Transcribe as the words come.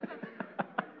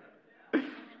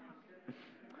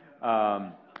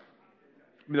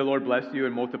May the Lord bless you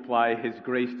and multiply His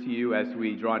grace to you as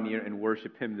we draw near and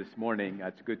worship Him this morning.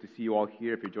 It's good to see you all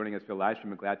here. If you're joining us via live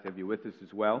stream, I'm glad to have you with us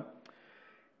as well.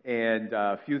 And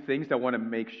a few things I want to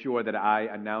make sure that I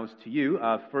announce to you.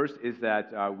 First is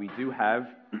that we do have,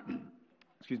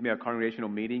 a congregational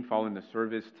meeting following the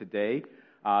service today.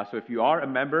 So if you are a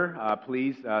member,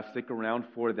 please stick around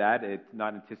for that. It's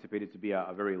not anticipated to be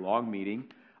a very long meeting.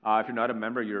 If you're not a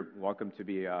member, you're welcome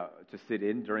to sit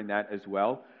in during that as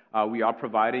well. We are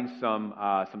providing some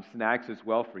snacks as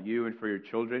well for you and for your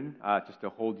children, just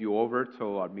to hold you over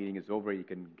till our meeting is over. You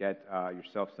can get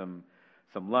yourself some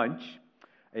lunch.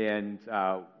 And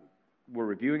we're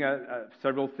reviewing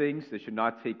several things that should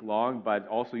not take long, but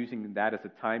also using that as a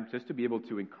time just to be able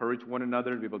to encourage one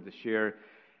another, to be able to share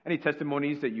any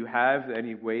testimonies that you have,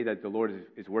 any way that the Lord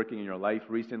is working in your life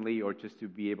recently, or just to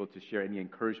be able to share any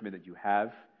encouragement that you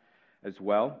have as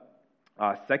well.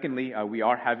 Secondly, we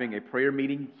are having a prayer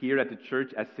meeting here at the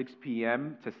church at 6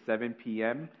 p.m. to 7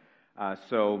 p.m.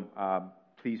 So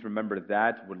please remember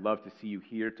that. Would love to see you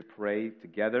here to pray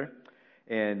together.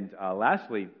 And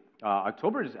lastly,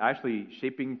 October is actually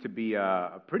shaping to be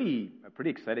a pretty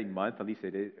exciting month. At least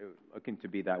it is looking to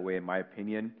be that way, in my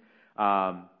opinion.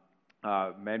 Remember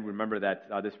that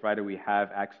this Friday we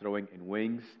have axe throwing and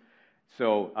wings.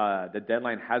 So the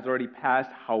deadline has already passed.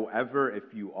 However, if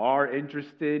you are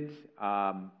interested,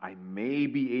 I may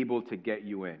be able to get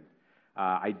you in.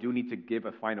 I do need to give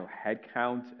a final head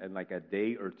count in like a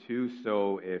day or two.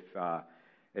 So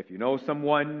if you know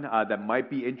someone that might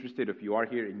be interested, if you are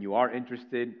here and you are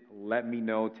interested, let me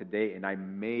know today, and I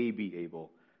may be able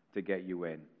to get you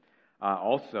in.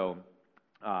 Also,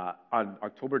 on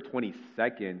October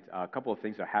 22nd, a couple of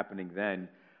things are happening then.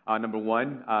 Number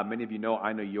one, many of you know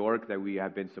Ina York that we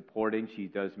have been supporting. She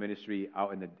does ministry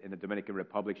out in the Dominican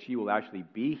Republic. She will actually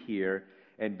be here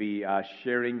and be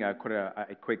sharing a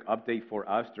quick update for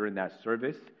us during that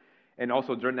service. And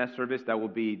also during that service, that will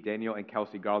be Daniel and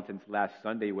Kelsey Garleton's last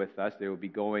Sunday with us. They will be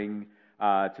going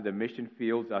to the mission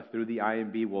fields through the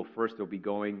IMB. Well, first they'll be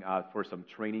going for some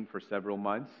training for several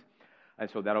months. And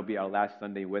so that'll be our last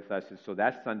Sunday with us. And so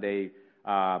that Sunday,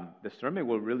 the sermon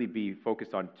will really be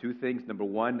focused on two things. Number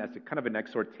one, as a kind of an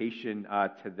exhortation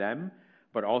to them,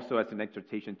 but also as an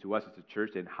exhortation to us as a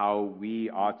church and how we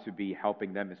ought to be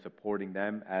helping them and supporting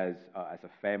them as a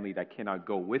family that cannot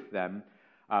go with them,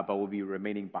 but will be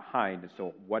remaining behind. And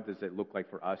so what does it look like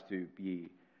for us to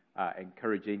be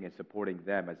encouraging and supporting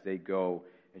them as they go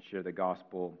and share the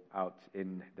gospel out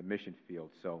in the mission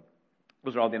field? So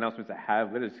those are all the announcements I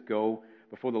have. Let us go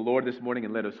before the Lord this morning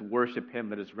and let us worship Him.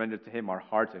 Let us render to Him our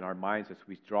hearts and our minds as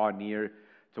we draw near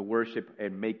to worship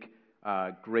and make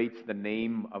great the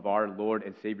name of our Lord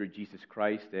and Savior Jesus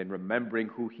Christ, and remembering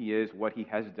who He is, what He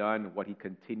has done, what He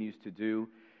continues to do,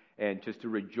 and just to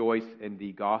rejoice in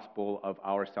the gospel of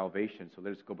our salvation. So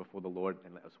let us go before the Lord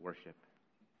and let us worship.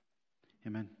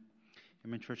 Amen.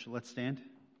 Amen, church. Let's stand.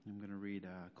 I'm going to read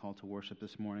a call to worship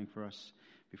this morning for us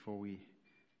before we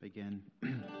begin.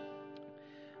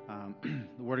 The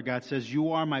Word of God says,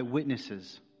 "You are my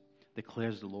witnesses,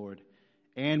 declares the Lord,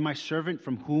 and my servant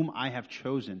from whom I have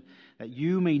chosen, that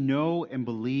you may know and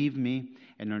believe me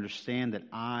and understand that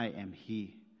I am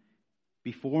He.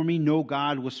 Before me no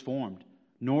God was formed,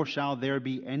 nor shall there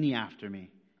be any after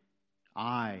me.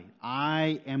 I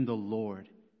am the Lord,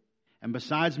 and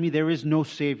besides me there is no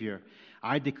Savior.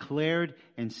 I declared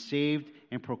and saved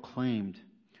and proclaimed,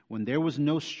 when there was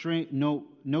no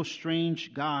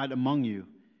strange God among you,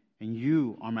 and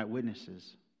you are my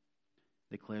witnesses,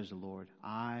 declares the Lord.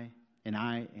 I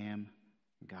am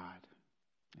God."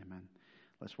 Amen.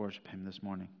 Let's worship Him this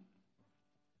morning.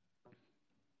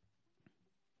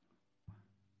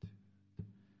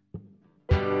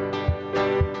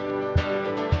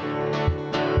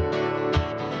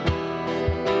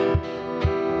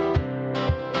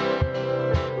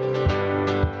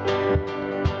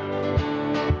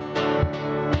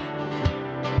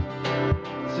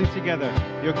 Together,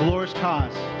 your glorious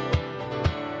cause.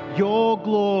 Your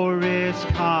glorious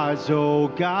cause, O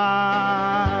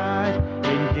God,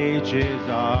 engages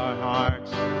our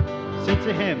hearts. Sing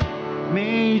to Him.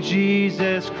 May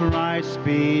Jesus Christ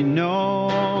be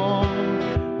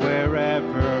known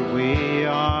wherever we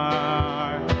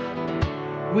are.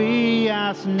 We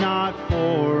ask not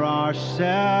for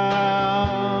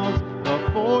ourselves,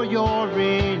 but for your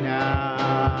renown.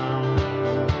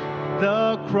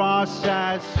 The cross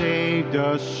has saved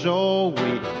us, so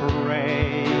we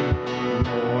pray.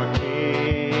 Your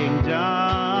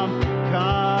kingdom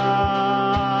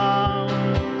come.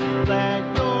 Let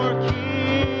your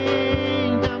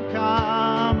kingdom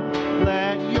come.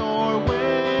 Let your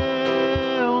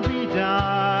will be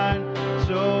done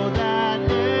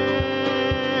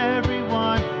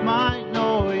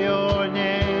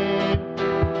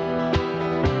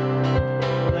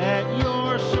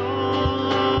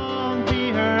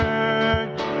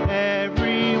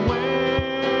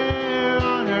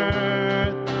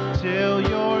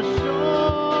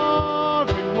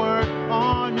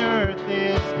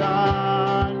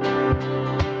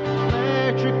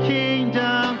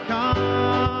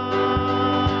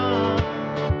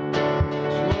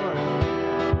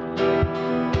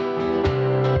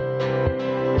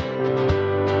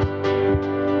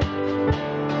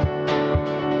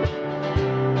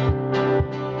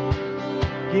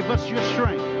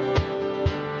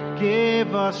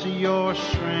Give us your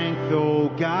strength, O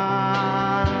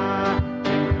God,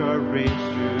 and courage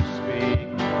to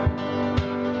speak.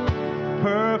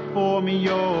 Perform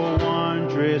your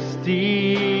wondrous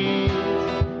deeds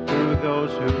through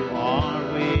those who are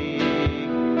weak.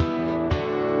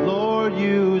 Lord,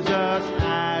 use us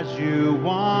as you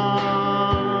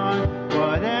want,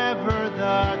 whatever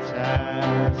the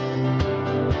task.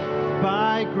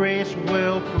 By grace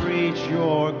we'll preach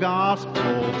your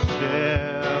gospel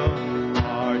still,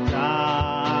 our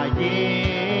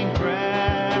dying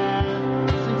breath.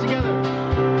 Sing together.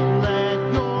 Let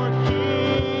your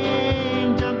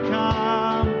kingdom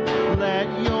come, let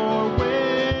your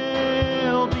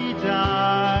will be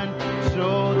done,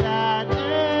 so that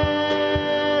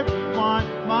everyone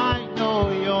might know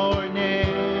your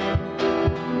name.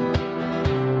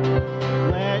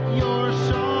 Let your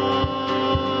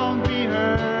song be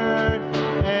heard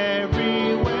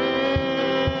everywhere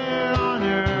on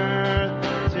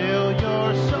earth, till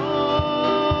your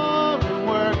sovereign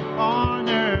work on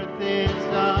earth is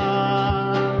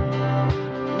done.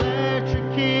 Let your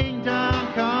kingdom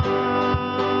come.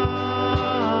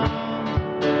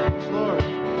 Yes, Lord.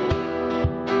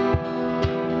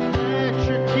 Let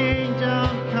your kingdom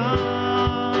come.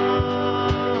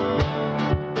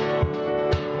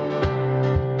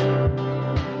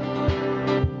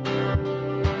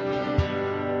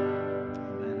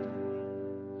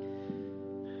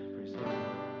 Praise the Lord.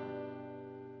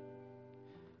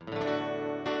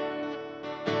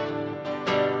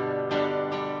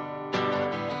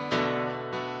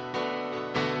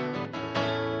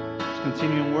 Let's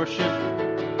continue in worship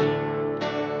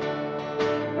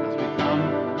as we come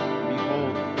and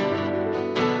behold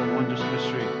the wondrous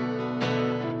mystery.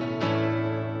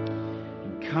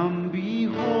 Come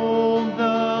behold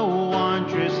the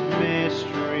wondrous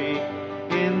mystery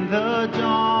in the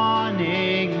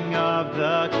dawning of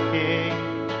the King.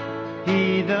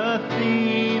 He, the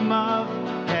theme of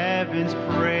heaven's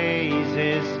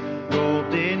praises,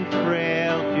 robed in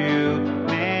frail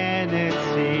humanity.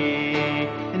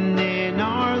 And in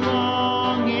our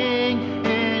longing,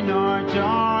 in our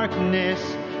darkness,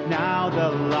 now the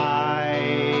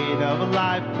light of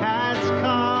life has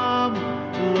come.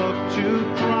 Look to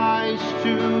Christ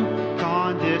who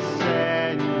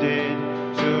condescended,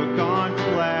 took on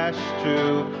flesh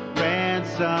to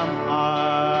ransom us.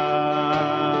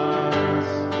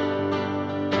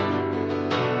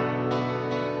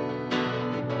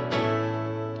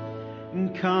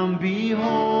 Come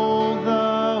behold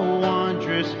the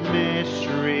wondrous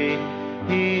mystery.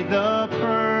 He, the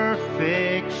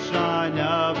perfect Son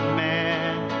of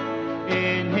Man,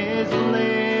 in his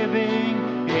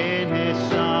living, in his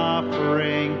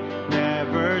suffering,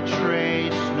 never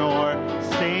trace nor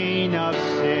stain of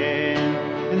sin.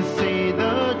 And see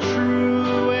the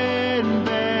true and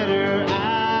better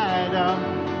Adam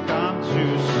come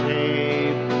to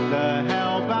save the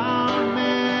hellbound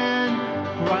man.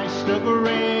 Christ, the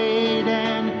great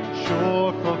and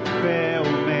sure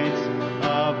fulfillment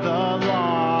of the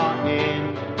law,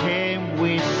 in him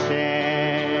we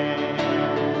stand.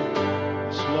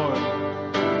 Yes, Lord.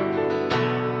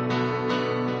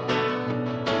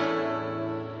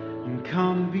 And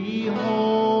come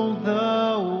behold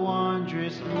the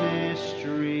wondrous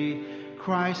mystery,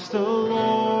 Christ the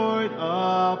Lord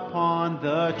upon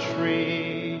the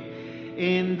tree.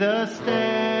 In the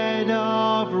stead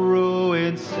of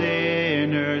ruined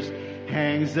sinners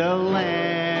hangs the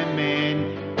Lamb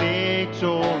in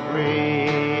victory.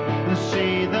 And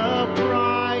see the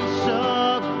price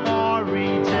of our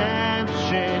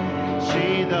redemption,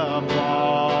 see the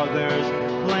Father's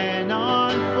plan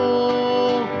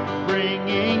unfold,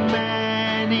 bringing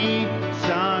many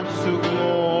sons to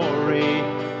glory,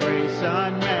 grace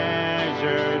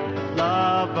unmeasured,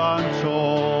 love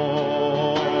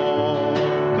untold.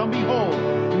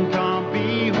 Come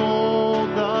behold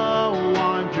the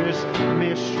wondrous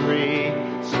mystery,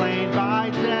 slain by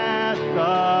death,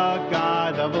 the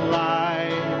God of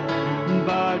life.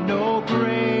 But no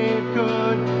grave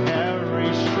could ever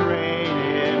restrain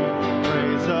him.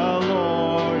 Praise the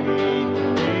Lord, he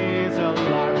is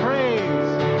alive. Praise,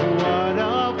 what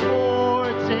a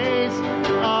foretaste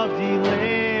of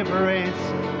deliverance,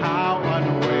 how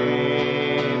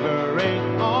unwavering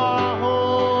our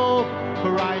hope.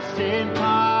 Christ in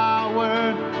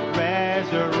power,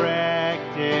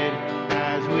 resurrected,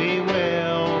 as we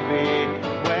will be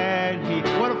when he.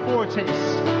 What a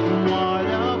foretaste! What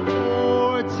a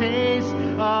foretaste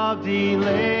of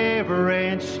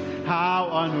deliverance, how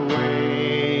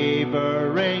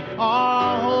unwavering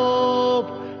our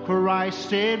hope.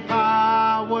 Christ in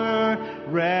power,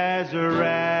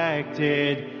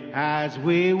 resurrected, as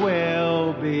we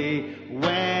will be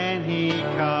when He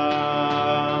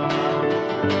comes.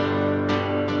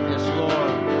 Yes,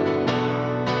 Lord.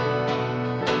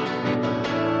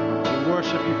 We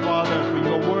worship You, Father, for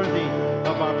You are worthy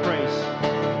of our praise.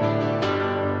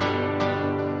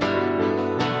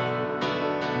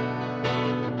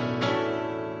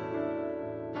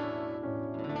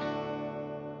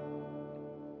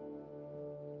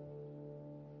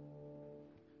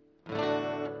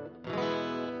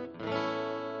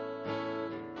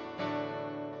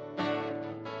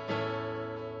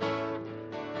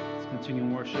 Continue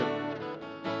in worship.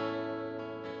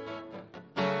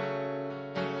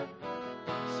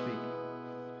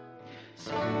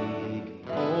 Speak,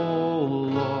 oh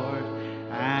Lord,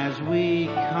 as we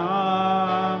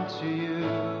come to You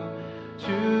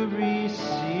to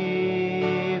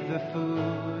receive the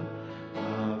food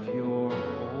of Your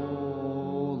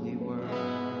holy word.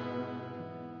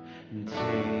 And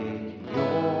take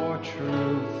Your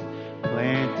truth,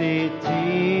 plant it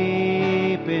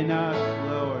deep in us,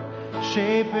 Lord.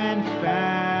 Shape and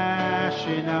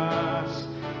fashion us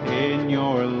in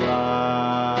Your likeness,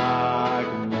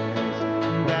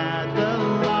 that the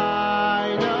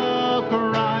light of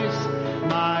Christ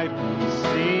might be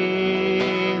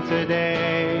seen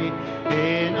today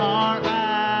in our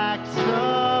acts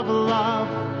of love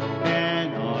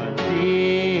and our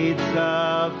deeds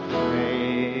of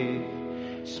faith.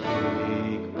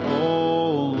 Speak,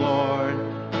 O Lord,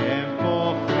 and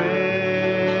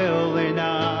fulfill in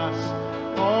us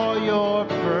all Your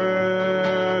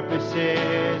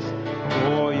purposes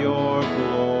for Your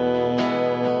glory.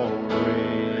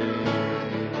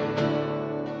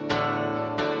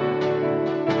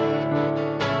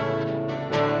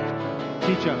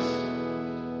 Teach us.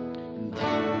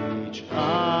 Teach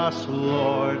us,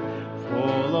 Lord,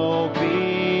 full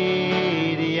obedience,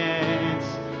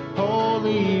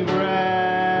 holy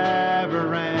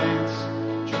reverence,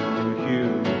 true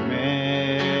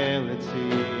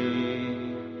humility,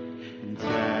 and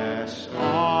test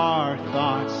our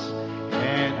thoughts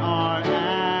and our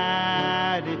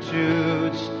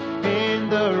attitudes in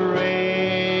the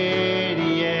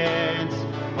radiance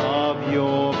of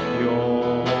Your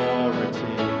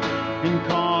purity, and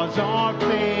cause our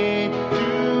faith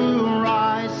to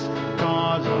rise,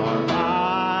 cause our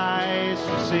eyes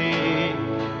to see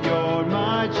Your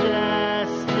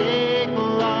majestic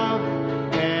love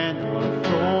and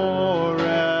authority,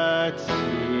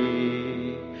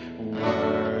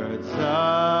 words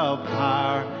of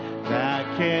power that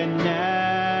can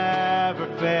never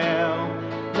fail.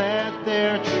 Let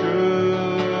their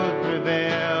truth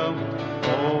prevail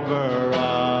over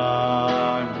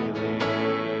unbelief.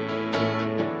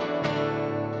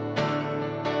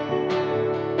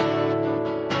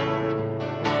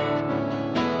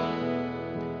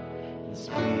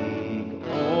 Speak,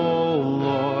 O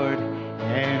Lord,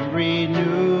 and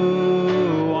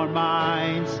renew our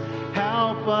minds.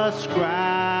 Help us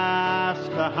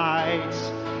grasp the heights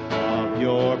of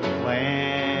Your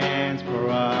plans for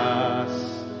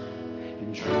us.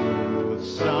 In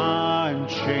truths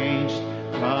unchanged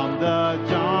from the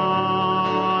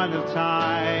dawn of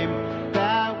time,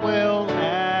 that will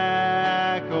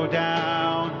echo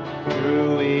down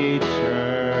through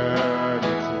eternity.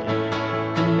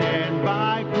 And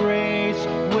by grace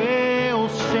we'll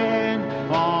stand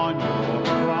on Your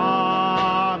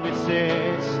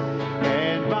promises,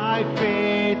 and by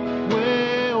faith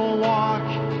we'll walk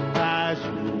as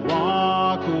You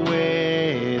walk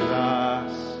with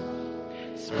us.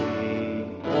 Speak,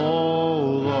 O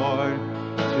Lord,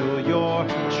 till Your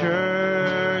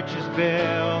church is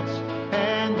built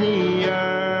and the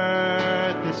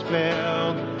earth is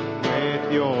filled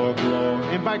with Your glory.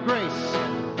 And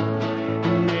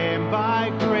by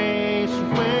grace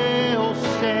we'll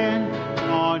stand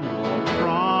on Your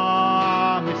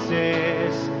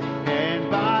promises, and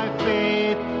by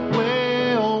faith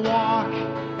we'll walk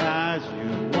as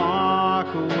You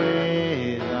walk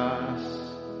with us.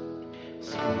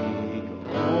 Speak,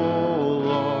 O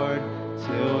Lord,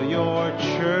 till Your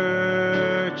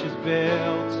church is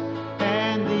built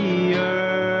and the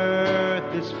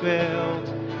earth is filled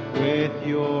with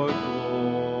Your glory.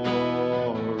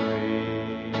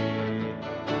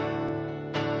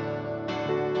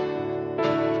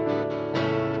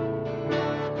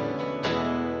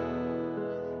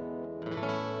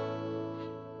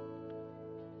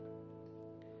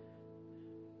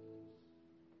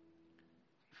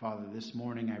 Father, this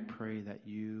morning I pray that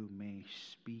You may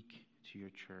speak to Your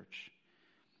church.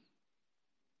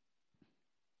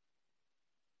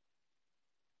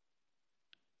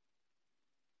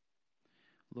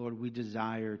 Lord, we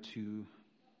desire to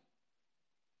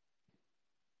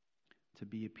to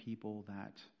be a people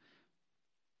that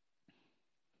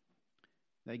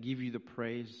give you the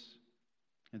praise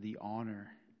and the honor,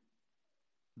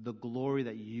 the glory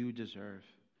that you deserve.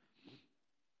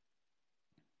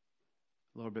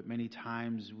 Lord, but many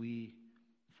times we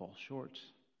fall short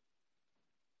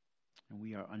and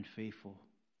we are unfaithful.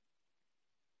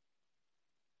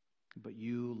 But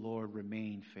you, Lord,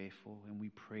 remain faithful, and we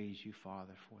praise you,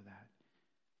 Father, for that.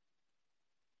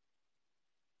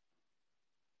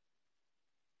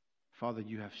 Father,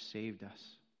 you have saved us.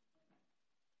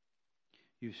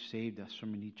 You've saved us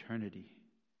from an eternity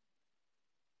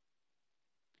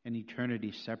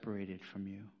separated from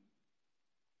you.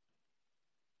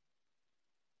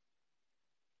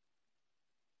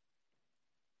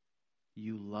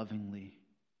 You lovingly,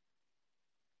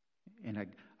 and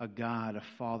a God, a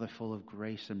Father full of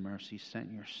grace and mercy,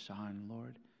 sent your Son,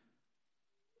 Lord,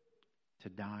 to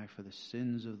die for the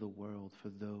sins of the world, for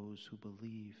those who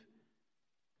believe.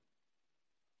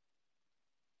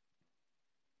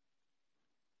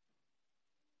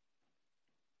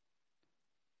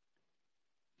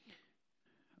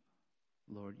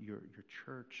 Lord, your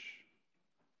church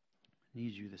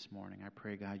needs you this morning. I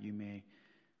pray, God, you may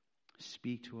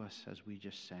speak to us as we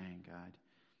just sang, God.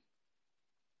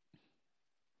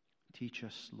 Teach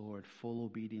us, Lord, full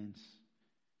obedience,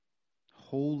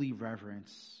 holy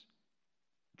reverence,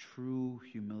 true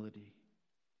humility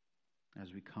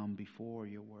as we come before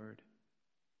your word,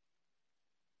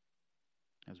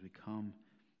 as we come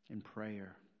in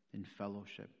prayer, in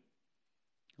fellowship.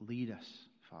 Lead us,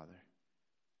 Father.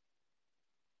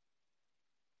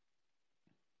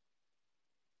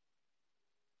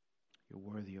 You're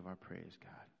worthy of our praise,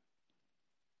 God.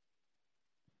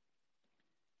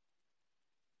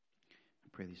 I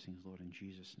pray these things, Lord, in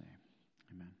Jesus' name.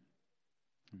 Amen.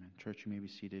 Amen. Church, you may be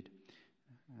seated.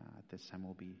 At this time,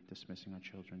 we'll be dismissing our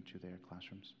children to their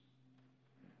classrooms.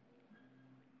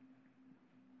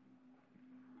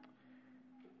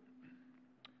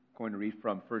 I'm going to read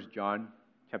from 1 John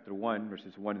chapter 1,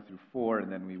 verses 1 through 4, and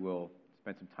then we will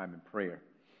spend some time in prayer.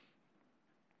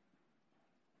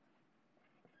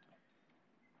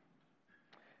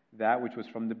 That which was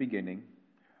from the beginning,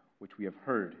 which we have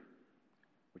heard,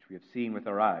 which we have seen with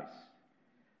our eyes,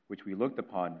 which we looked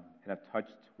upon and have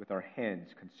touched with our hands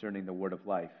concerning the word of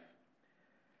life.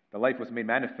 The life was made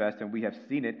manifest, and we have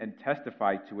seen it and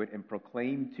testified to it and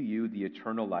proclaimed to you the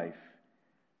eternal life,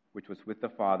 which was with the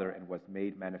Father and was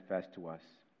made manifest to us.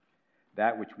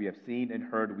 That which we have seen and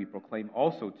heard we proclaim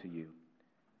also to you,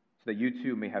 so that you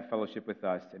too may have fellowship with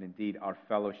us, and indeed our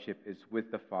fellowship is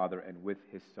with the Father and with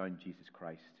his Son, Jesus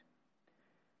Christ.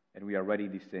 And we are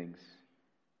writing these things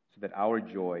so that our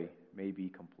joy may be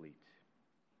complete.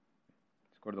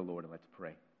 Let's go to the Lord and let's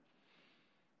pray.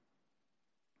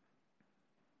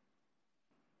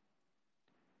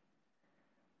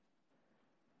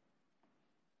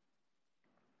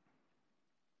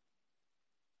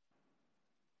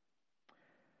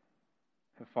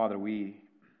 Father, we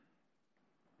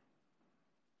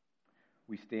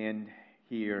stand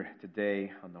here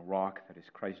today on the rock that is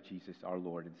Christ Jesus, our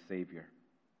Lord and Savior.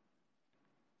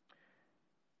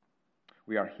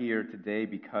 We are here today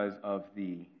because of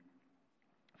the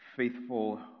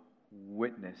faithful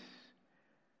witness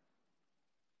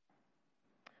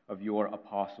of your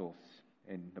apostles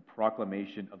in the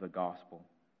proclamation of the gospel.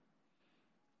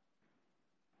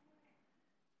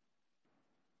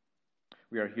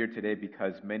 We are here today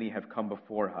because many have come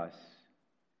before us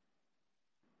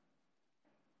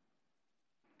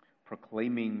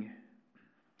proclaiming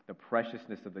the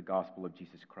preciousness of the gospel of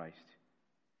Jesus Christ.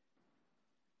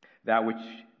 That which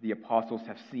the apostles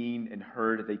have seen and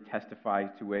heard, they testify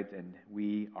to it, and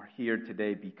we are here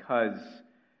today because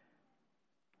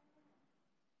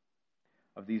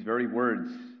of these very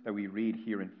words that we read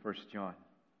here in 1 John.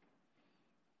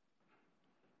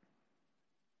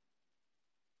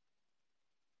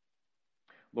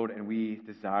 Lord, and we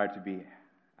desire to be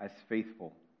as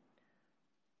faithful,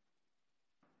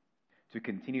 to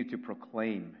continue to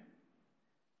proclaim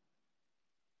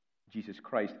Jesus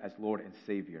Christ as Lord and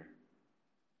Savior.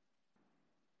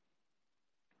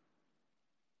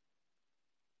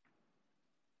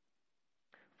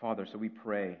 Father, so we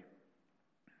pray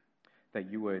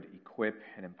that you would equip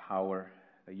and empower,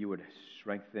 that you would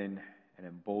strengthen and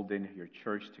embolden your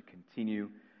church to continue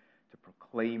to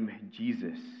proclaim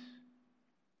Jesus.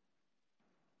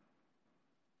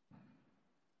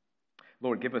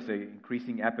 Lord, give us an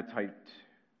increasing appetite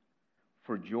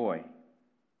for joy,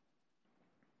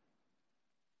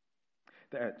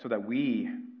 so that we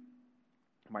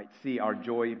might see our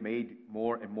joy made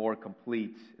more and more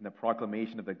complete in the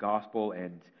proclamation of the gospel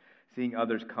and seeing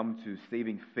others come to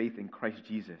saving faith in Christ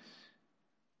Jesus.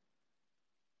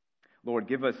 Lord,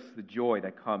 give us the joy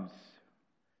that comes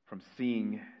from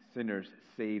seeing sinners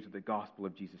saved with the gospel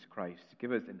of Jesus Christ.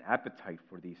 Give us an appetite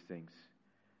for these things.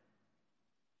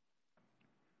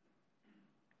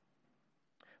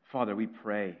 Father, we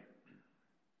pray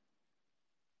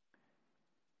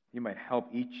you might help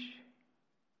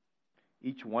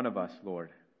each one of us, Lord,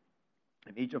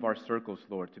 in each of our circles,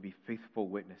 Lord, to be faithful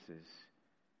witnesses.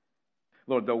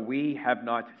 Lord, though we have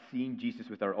not seen Jesus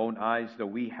with our own eyes, though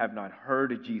we have not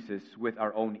heard Jesus with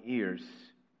our own ears,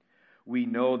 we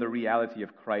know the reality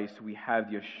of Christ. We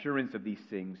have the assurance of these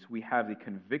things. We have the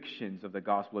convictions of the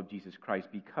gospel of Jesus Christ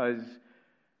because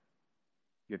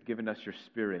you have given us your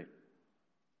Spirit,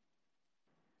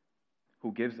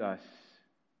 who gives us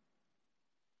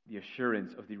the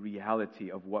assurance of the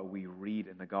reality of what we read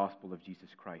in the gospel of Jesus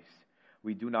Christ.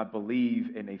 We do not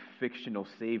believe in a fictional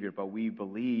Savior, but we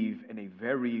believe in a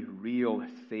very real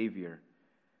Savior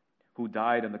who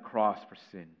died on the cross for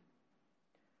sin.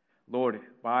 Lord,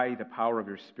 by the power of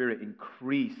your Spirit,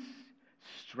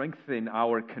 strengthen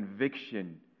our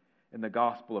conviction in the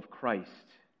gospel of Christ.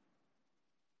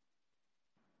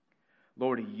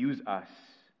 Lord, use us.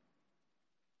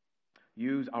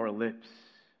 Use our lips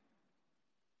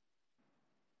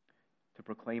to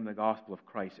proclaim the gospel of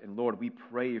Christ. And Lord, we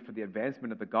pray for the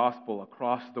advancement of the gospel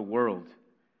across the world.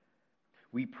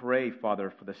 We pray,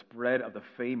 Father, for the spread of the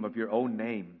fame of your own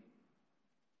name.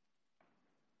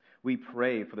 We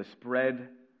pray for the spread,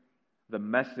 the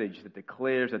message that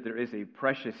declares that there is a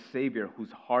precious Savior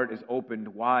whose heart is opened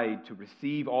wide to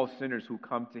receive all sinners who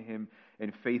come to him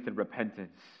in faith and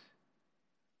repentance.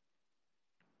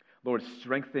 Lord,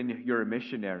 strengthen your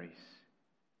missionaries.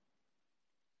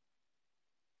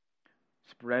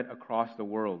 Spread across the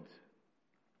world.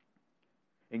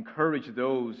 Encourage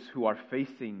those who are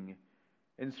facing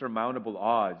insurmountable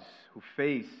odds, who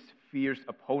face fierce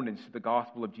opponents to the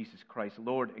gospel of Jesus Christ.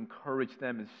 Lord, encourage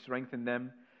them and strengthen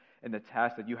them in the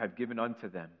task that you have given unto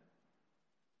them.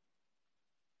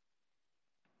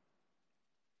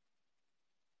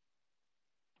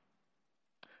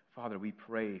 Father, we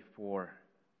pray for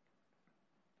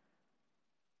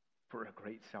a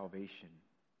great salvation.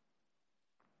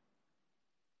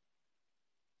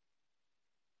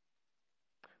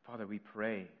 Father, we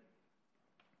pray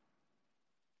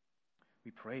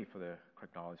for the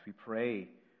Craignalis. We pray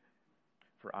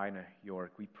for Ina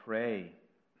York. We pray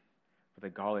for the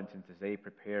Garlingtons as they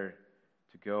prepare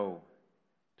to go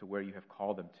to where you have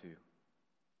called them to.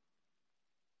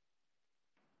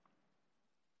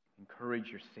 Encourage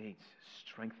your saints,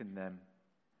 strengthen them,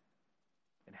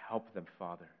 and help them,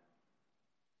 Father.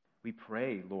 We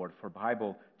pray, Lord, for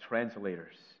Bible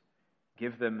translators.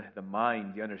 Give them the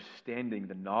mind, the understanding,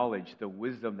 the knowledge, the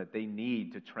wisdom that they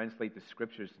need to translate the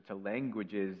Scriptures into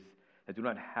languages that do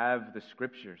not have the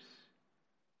Scriptures.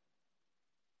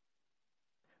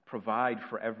 Provide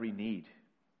for every need.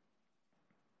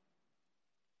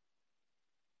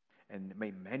 And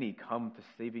may many come to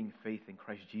saving faith in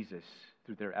Christ Jesus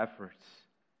through their efforts.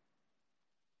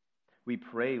 We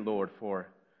pray, Lord, for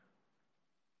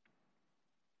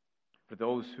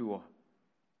those who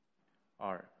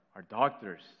are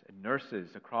doctors and nurses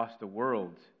across the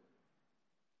world,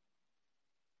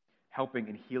 helping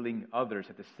and healing others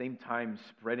at the same time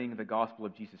spreading the gospel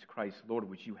of Jesus Christ. Lord,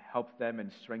 would you help them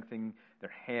and strengthen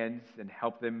their hands and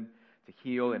help them to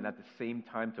heal and at the same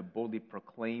time to boldly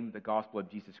proclaim the gospel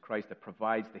of Jesus Christ that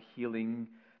provides the healing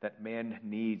that man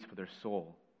needs for their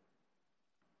soul.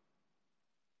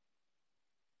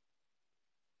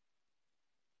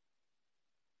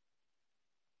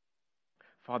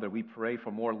 Father, we pray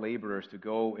for more laborers to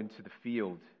go into the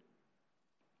field.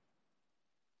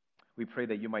 We pray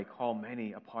that you might call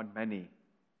many upon many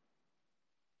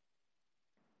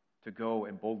to go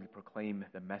and boldly proclaim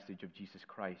the message of Jesus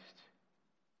Christ.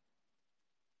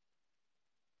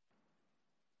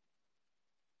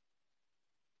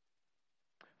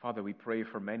 Father, we pray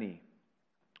for many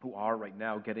who are right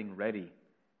now getting ready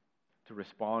to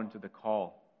respond to the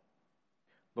call.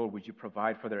 Lord, would you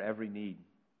provide for their every need?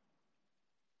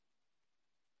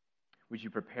 Would you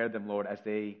prepare them, Lord, as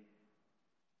they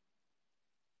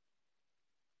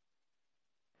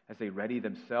ready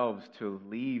themselves to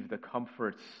leave the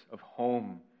comforts of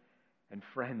home and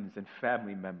friends and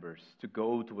family members, to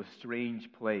go to a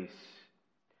strange place,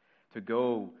 to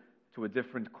go to a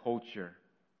different culture,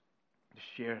 to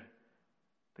share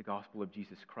the gospel of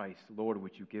Jesus Christ. Lord,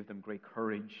 would you give them great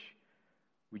courage?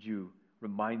 Would you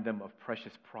remind them of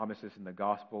precious promises in the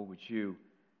gospel? Would you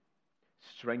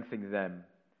strengthen them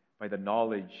by the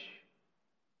knowledge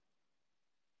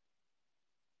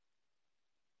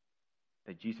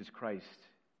that Jesus Christ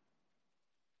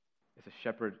is a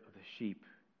shepherd of the sheep,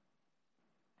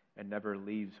 and never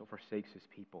leaves or forsakes his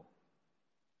people.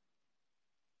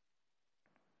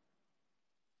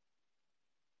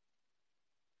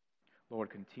 Lord,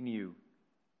 continue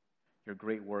your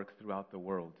great work throughout the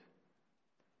world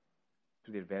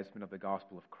through the advancement of the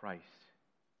gospel of Christ.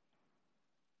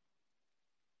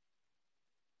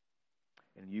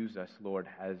 And use us, Lord,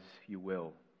 as you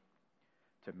will,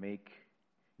 to make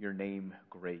your name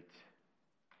great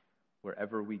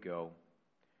wherever we go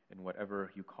and whatever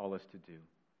you call us to do.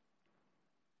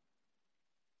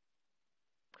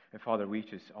 And Father, we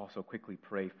just also quickly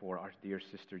pray for our dear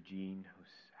sister Jean, who's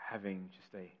having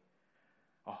just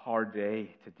a hard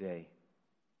day today.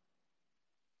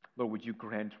 Lord, would you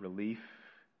grant relief?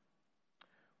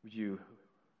 Would you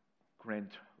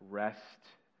grant rest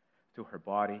to her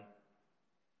body?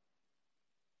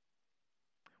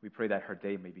 We pray that her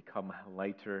day may become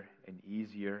lighter and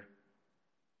easier.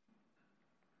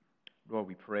 Lord,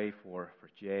 we pray for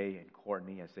Jay and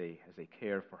Courtney as they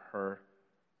care for her.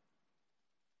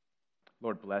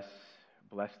 Lord, bless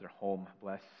their home,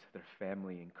 bless their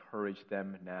family, encourage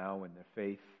them now in their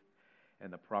faith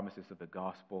and the promises of the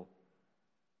gospel.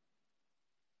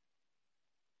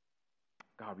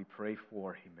 God, we pray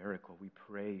for a miracle. We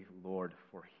pray, Lord,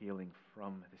 for healing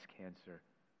from this cancer.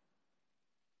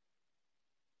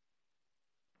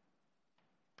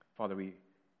 Father, we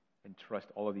entrust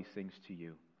all of these things to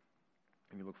you,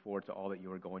 and we look forward to all that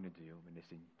you are going to do. And it's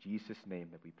in Jesus' name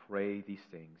that we pray these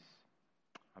things.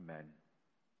 Amen.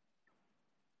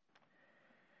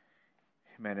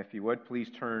 Amen. If you would, please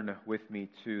turn with me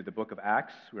to the book of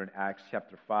Acts. We're in Acts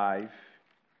chapter 5.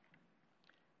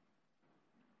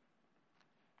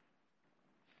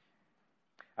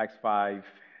 Acts 5,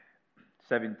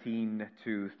 17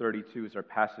 to 32 is our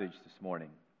passage this morning.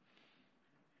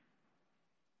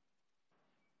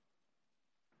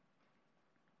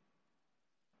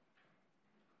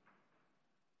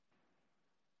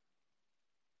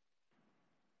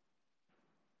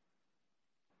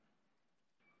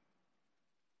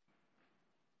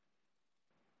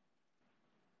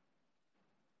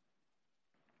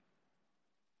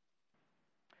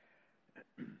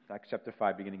 Acts chapter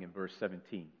 5, beginning in verse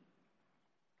 17.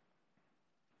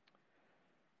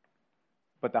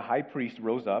 But the high priest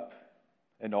rose up,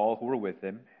 and all who were with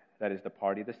him, that is the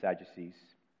party of the Sadducees,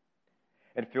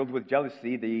 and filled with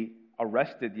jealousy, they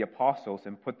arrested the apostles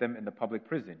and put them in the public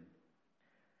prison.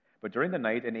 But during the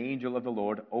night, an angel of the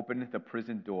Lord opened the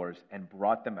prison doors and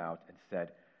brought them out and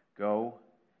said, "Go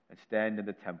and stand in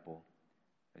the temple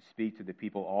and speak to the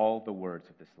people all the words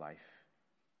of this life."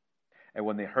 And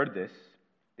when they heard this,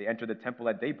 they entered the temple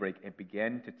at daybreak and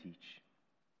began to teach.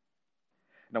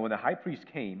 Now when the high priest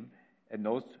came, and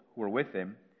those who were with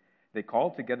him, they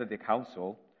called together the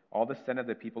council, all the senate of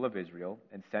the people of Israel,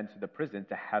 and sent to the prison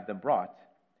to have them brought.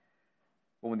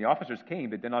 But when the officers came,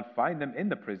 they did not find them in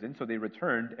the prison, so they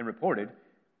returned and reported,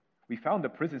 "We found the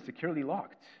prison securely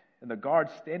locked, and the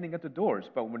guards standing at the doors,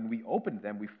 but when we opened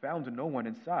them, we found no one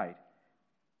inside."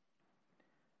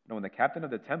 Now when the captain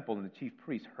of the temple and the chief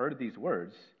priests heard these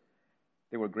words,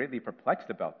 they were greatly perplexed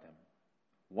about them,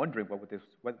 wondering what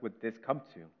would this come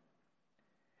to.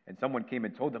 And someone came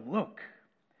and told them, "Look,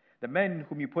 the men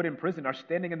whom you put in prison are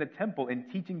standing in the temple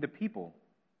and teaching the people."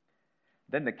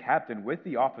 Then the captain with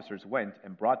the officers went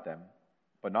and brought them,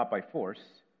 but not by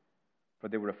force, for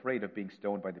they were afraid of being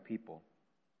stoned by the people.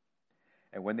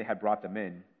 And when they had brought them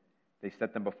in, they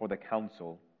set them before the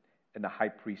council, and the high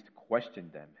priest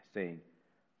questioned them, saying,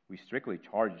 "We strictly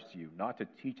charged you not to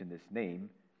teach in this name,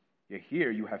 yet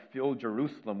here you have filled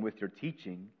Jerusalem with your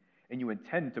teaching, and you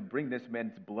intend to bring this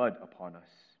man's blood upon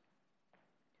us."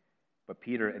 But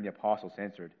Peter and the apostles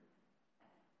answered,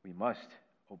 "We must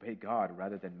obey God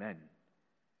rather than men.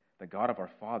 The God of our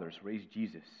fathers raised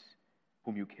Jesus,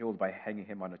 whom you killed by hanging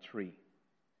him on a tree.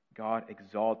 God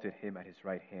exalted him at his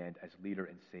right hand as leader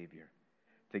and Savior,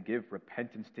 to give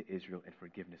repentance to Israel and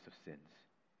forgiveness of sins.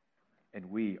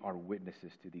 And we are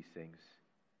witnesses to these things,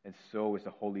 and so is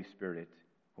the Holy Spirit,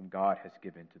 whom God has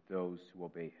given to those who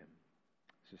obey him."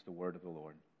 This is the word of the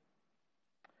Lord.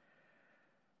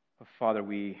 Father,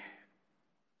 we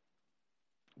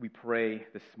pray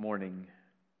this morning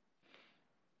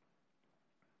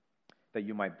that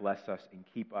you might bless us and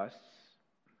keep us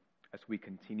as we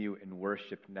continue in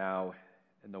worship now,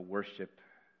 in the worship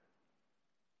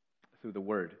through the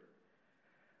word.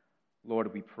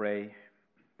 Lord, we pray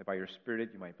that by your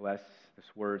Spirit you might bless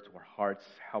this word to our hearts,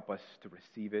 help us to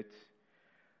receive it.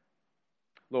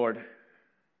 Lord,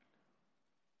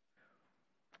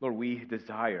 we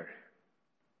desire,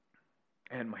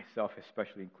 and myself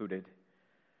especially included,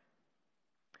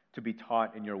 to be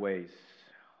taught in your ways.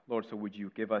 Lord, so would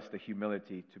you give us the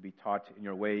humility to be taught in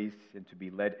your ways and to be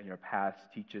led in your paths.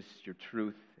 Teach us your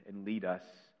truth and lead us.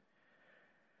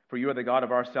 For you are the God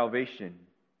of our salvation,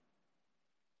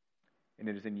 and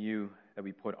it is in you that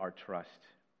we put our trust.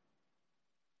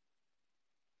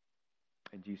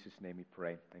 In Jesus' name we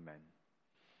pray. Amen.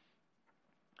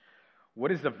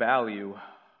 What is the value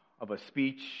of a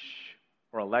speech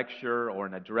or a lecture or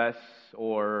an address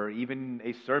or even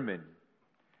a sermon?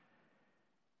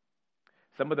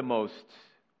 Some of the most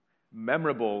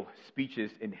memorable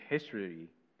speeches in history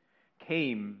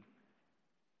came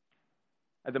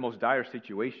at the most dire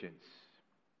situations.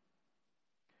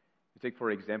 You take,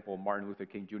 for example, Martin Luther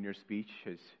King Jr.'s speech,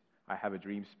 his I Have a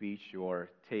Dream speech, or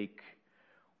take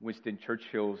Winston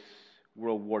Churchill's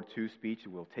World War II speech,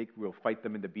 we'll fight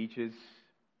them in the beaches.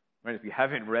 Right? If you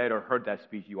haven't read or heard that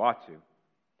speech, you ought to.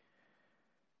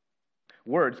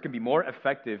 Words can be more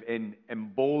effective in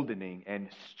emboldening and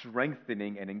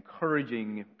strengthening and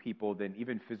encouraging people than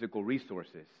even physical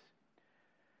resources.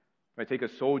 Right? Take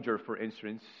a soldier, for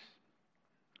instance,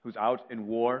 who's out in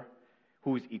war,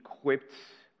 who's equipped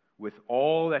with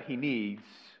all that he needs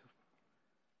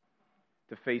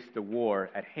to face the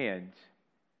war at hand,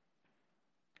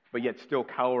 but yet still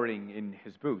cowering in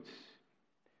his boots.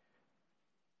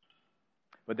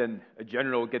 But then a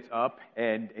general gets up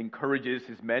and encourages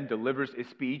his men, delivers a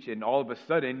speech, and all of a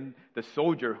sudden, the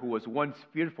soldier who was once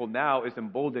fearful now is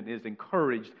emboldened, is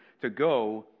encouraged to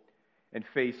go and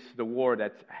face the war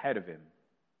that's ahead of him.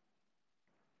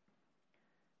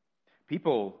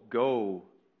 People go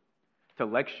to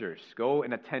lectures, go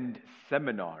and attend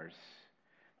seminars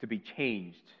to be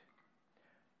changed.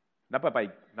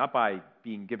 Not by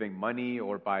being given money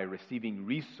or by receiving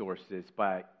resources,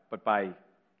 but by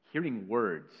hearing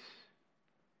words.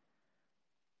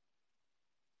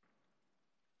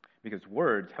 Because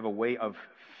words have a way of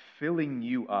filling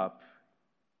you up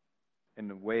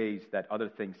in ways that other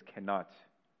things cannot.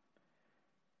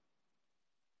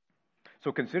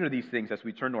 So consider these things as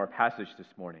we turn to our passage this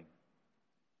morning.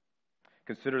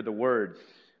 Consider the words.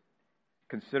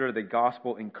 Consider the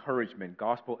gospel encouragement,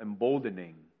 gospel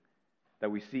emboldening that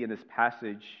we see in this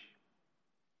passage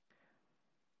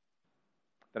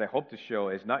that I hope to show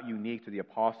is not unique to the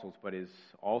apostles, but is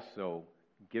also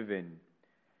given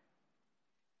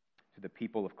to the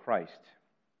people of Christ.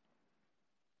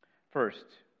 First,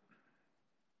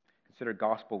 consider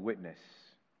gospel witness.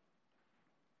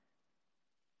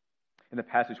 In the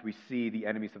passage, we see the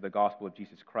enemies of the gospel of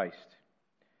Jesus Christ.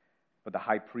 But the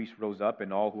high priest rose up,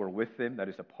 and all who were with him, that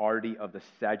is a party of the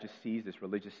Sadducees, this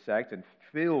religious sect, and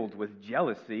filled with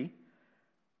jealousy,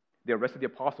 they arrested the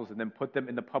apostles and then put them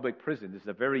in the public prison. This is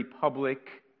a very public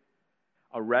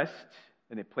arrest,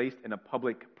 and they placed in a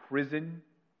public prison.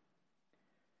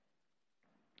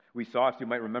 We saw, if you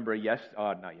might remember,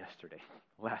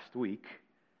 last week,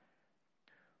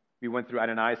 we went through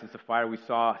Ananias and Sapphira. We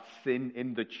saw sin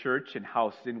in the church and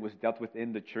how sin was dealt with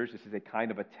in the church. This is a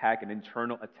kind of attack, an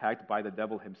internal attack by the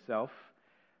devil himself.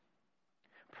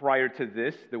 Prior to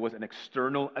this, there was an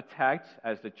external attack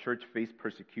as the church faced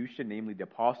persecution, namely the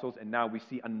apostles. And now we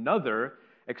see another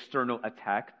external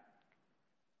attack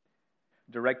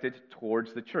directed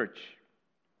towards the church.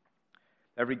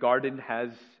 Every garden has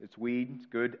its weeds,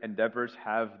 good endeavors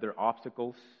have their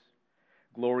obstacles.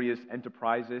 Glorious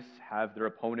enterprises have their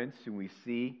opponents, and we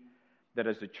see that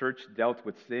as the church dealt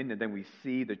with sin, and then we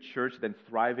see the church then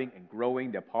thriving and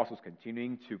growing, the apostles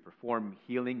continuing to perform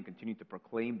healing, continuing to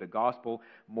proclaim the gospel,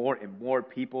 more and more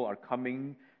people are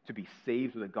coming to be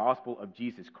saved with the gospel of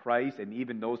Jesus Christ, and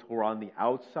even those who are on the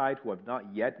outside who have not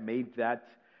yet made that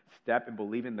step in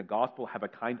believing the gospel have a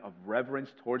kind of reverence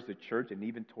towards the church and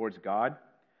even towards God.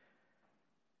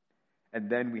 And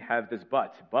then we have this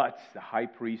but the high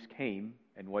priest came,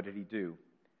 and what did he do?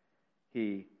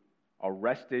 He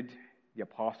arrested the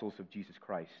apostles of Jesus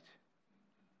Christ.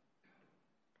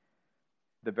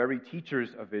 The very teachers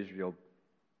of Israel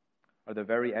are the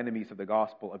very enemies of the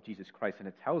gospel of Jesus Christ, and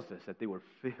it tells us that they were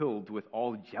filled with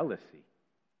all jealousy.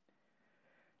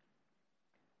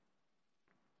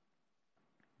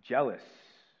 Jealous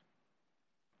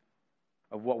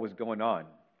of what was going on.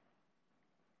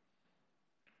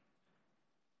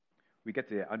 We get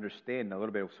to understand a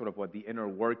little bit of sort of what the inner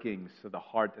workings of the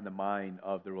heart and the mind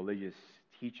of the religious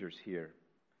teachers here.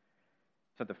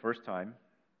 It's not the first time.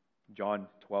 John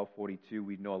 12:42,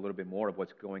 we know a little bit more of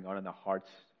what's going on in the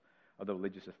hearts of the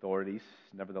religious authorities.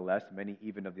 Nevertheless, many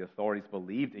even of the authorities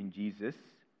believed in Jesus,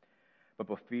 but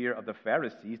for fear of the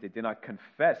Pharisees, they did not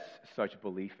confess such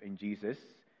belief in Jesus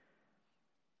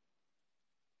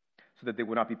so that they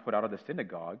would not be put out of the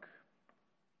synagogue.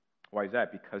 Why is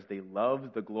that? Because they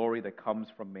loved the glory that comes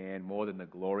from man more than the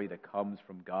glory that comes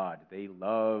from God. They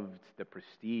loved the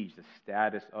prestige, the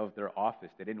status of their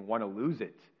office. They didn't want to lose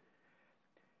it.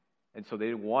 And so they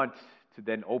didn't want to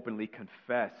then openly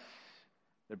confess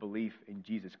their belief in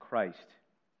Jesus Christ.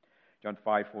 John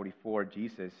 5:44,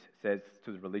 Jesus says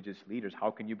to the religious leaders,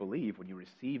 "How can you believe when you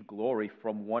receive glory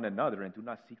from one another and do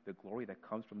not seek the glory that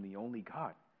comes from the only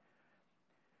God?"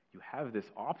 You have this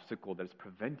obstacle that is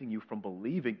preventing you from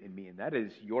believing in me, and that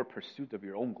is your pursuit of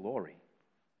your own glory.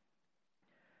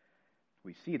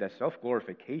 We see that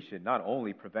self-glorification not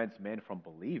only prevents men from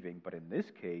believing, but in this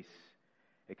case,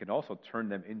 it can also turn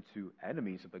them into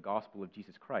enemies of the gospel of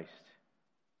Jesus Christ.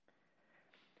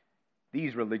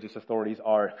 These religious authorities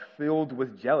are filled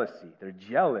with jealousy. They're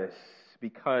jealous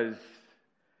because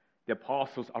the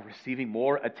apostles are receiving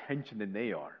more attention than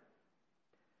they are.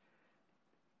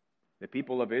 The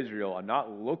people of Israel are not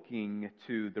looking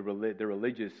to the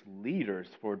religious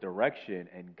leaders for direction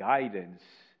and guidance.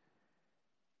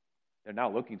 They're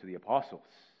now looking to the apostles.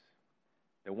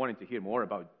 They're wanting to hear more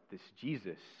about this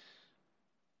Jesus.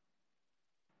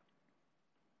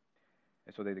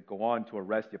 And so they go on to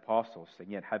arrest the apostles, and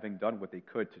yet having done what they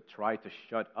could to try to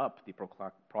shut up the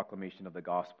proclamation of the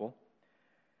gospel,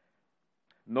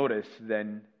 notice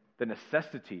then the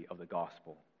necessity of the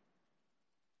gospel.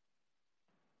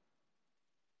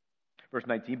 Verse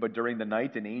 19, "But during the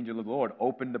night an angel of the Lord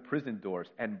opened the prison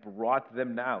doors and brought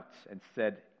them out and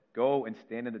said, 'Go and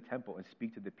stand in the temple and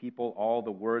speak to the people all the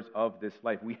words of this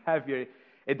life.'" We have here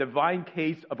a divine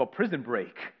case of a prison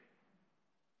break.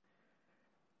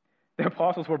 The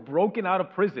apostles were broken out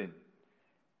of prison,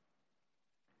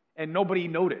 and nobody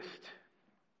noticed.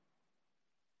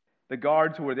 The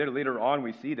guards who were there later on,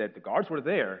 we see that the guards were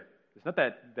there. It's not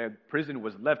that the prison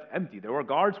was left empty. There were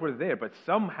guards were there, but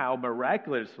somehow,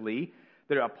 miraculously,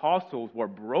 the apostles were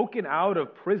broken out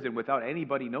of prison without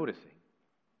anybody noticing.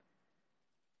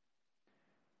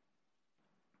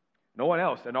 No one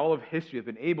else in all of history has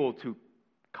been able to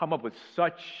come up with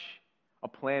such a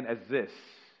plan as this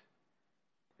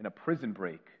in a prison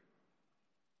break.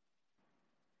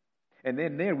 And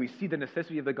then there we see the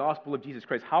necessity of the gospel of Jesus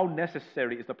Christ. How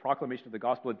necessary is the proclamation of the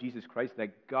gospel of Jesus Christ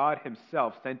that God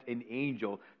himself sent an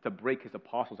angel to break his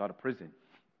apostles out of prison,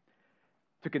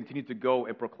 to continue to go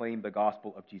and proclaim the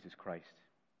gospel of Jesus Christ.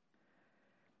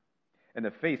 In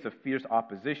the face of fierce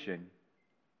opposition,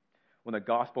 when the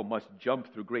gospel must jump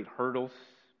through great hurdles,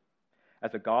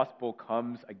 as the gospel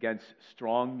comes against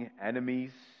strong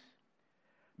enemies,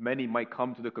 many might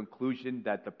come to the conclusion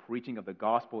that the preaching of the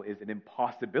gospel is an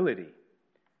impossibility.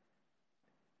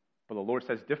 But the Lord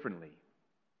says differently.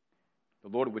 The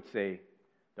Lord would say,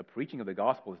 the preaching of the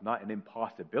gospel is not an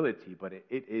impossibility, but it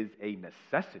is a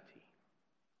necessity.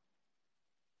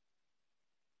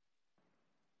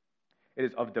 It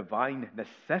is of divine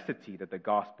necessity that the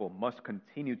gospel must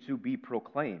continue to be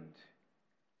proclaimed.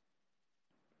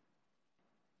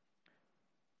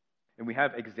 And we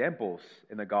have examples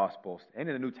in the Gospels and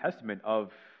in the New Testament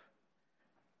of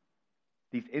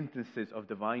these instances of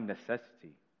divine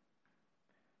necessity.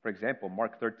 For example,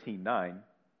 Mark 13:9,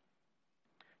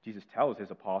 Jesus tells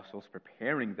his apostles,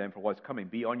 preparing them for what's coming,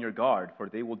 "Be on your guard, for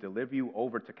they will deliver you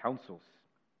over to councils,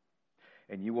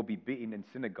 and you will be beaten in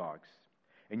synagogues,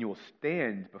 and you will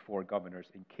stand before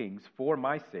governors and kings for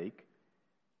my sake."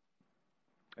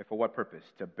 And for what purpose?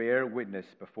 To bear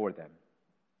witness before them.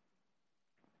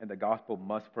 And the gospel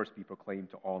must first be proclaimed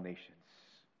to all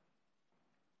nations.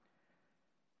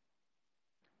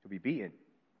 You'll be beaten.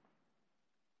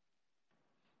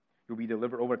 You'll be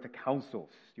delivered over to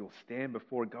councils. You'll stand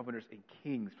before governors and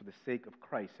kings for the sake of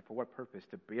Christ. And for what purpose?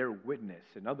 To bear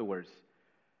witness. In other words,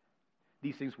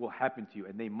 these things will happen to you,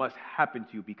 and they must happen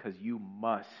to you because you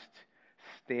must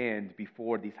stand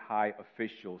before these high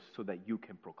officials so that you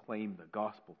can proclaim the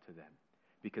gospel to them,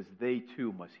 because they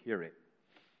too must hear it.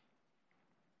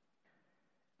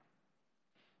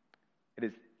 It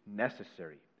is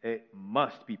necessary. It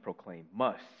must be proclaimed.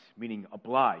 Must, meaning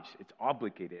obliged. It's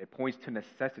obligated. It points to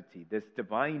necessity. This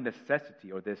divine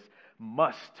necessity, or this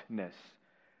mustness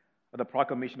of the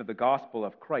proclamation of the gospel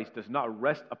of Christ does not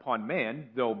rest upon man,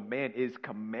 though man is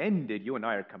commanded, you and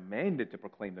I are commanded to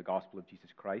proclaim the gospel of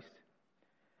Jesus Christ.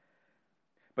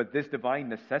 But this divine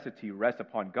necessity rests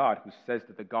upon God, who says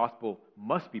that the gospel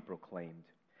must be proclaimed,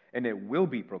 and it will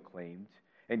be proclaimed,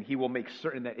 and he will make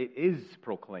certain that it is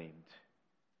proclaimed.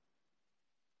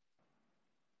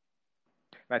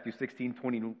 Matthew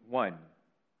 16:21.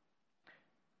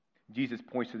 Jesus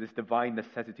points to this divine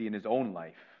necessity in his own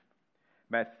life.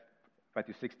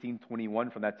 Matthew 16:21,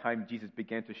 from that time Jesus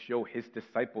began to show his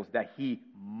disciples that he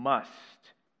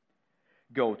must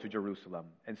go to Jerusalem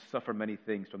and suffer many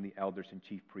things from the elders and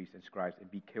chief priests and scribes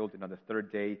and be killed, and on the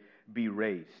third day be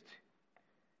raised.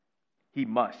 He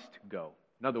must go.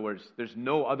 In other words, there's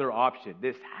no other option.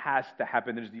 This has to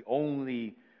happen. There's the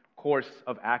only course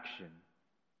of action.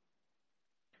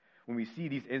 When we see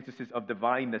these instances of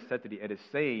divine necessity, it is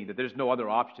saying that there's no other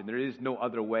option. There is no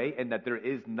other way, and that there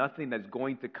is nothing that's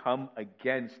going to come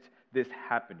against this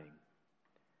happening.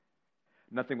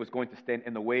 Nothing was going to stand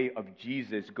in the way of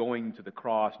Jesus going to the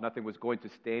cross. Nothing was going to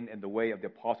stand in the way of the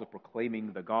apostle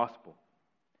proclaiming the gospel.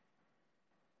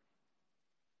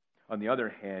 On the other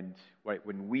hand, right,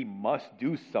 when we must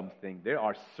do something, there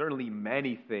are certainly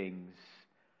many things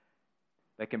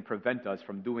that can prevent us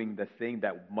from doing the thing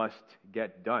that must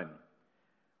get done.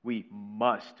 We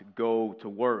must go to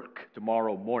work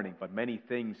tomorrow morning, but many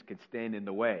things can stand in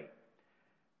the way.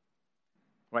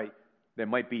 Right? There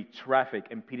might be traffic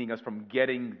impeding us from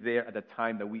getting there at the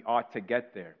time that we ought to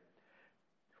get there.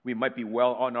 We might be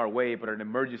well on our way, but an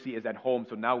emergency is at home,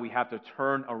 so now we have to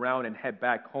turn around and head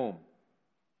back home.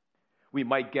 We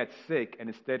might get sick, and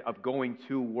instead of going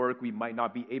to work, we might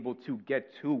not be able to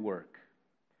get to work,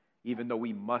 even though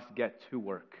we must get to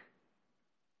work.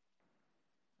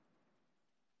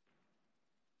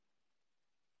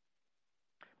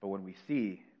 But when we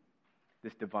see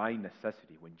this divine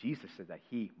necessity, when Jesus says that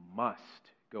he must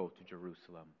go to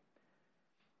Jerusalem,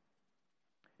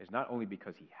 it's not only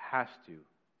because he has to,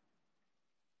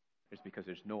 it's because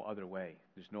there's no other way,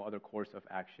 there's no other course of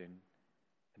action,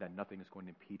 and that nothing is going to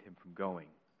impede him from going.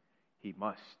 He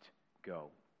must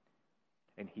go,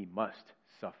 and he must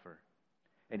suffer,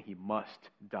 and he must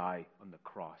die on the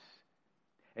cross,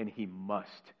 and he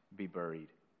must be buried,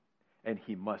 and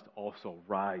he must also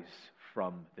rise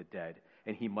from the dead,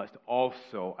 and he must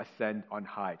also ascend on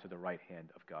high to the right hand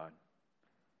of God.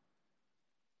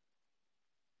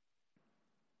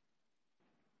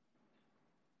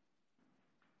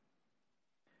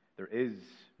 There is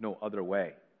no other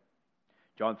way.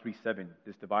 John 3:7,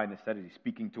 this divine necessity,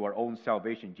 speaking to our own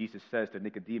salvation, Jesus says to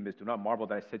Nicodemus, "Do not marvel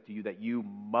that I said to you that you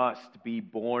must be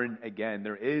born again."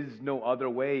 There is no other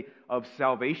way of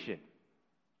salvation.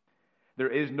 There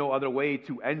is no other way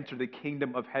to enter the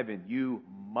kingdom of heaven. You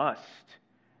must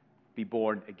be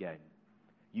born again.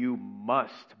 You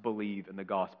must believe in the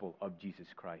gospel of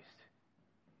Jesus Christ.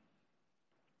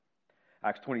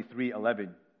 Acts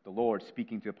 23:11, the Lord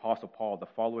speaking to Apostle Paul, the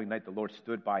following night the Lord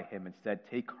stood by him and said,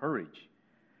 "Take courage,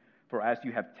 for as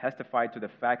you have testified to the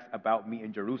facts about me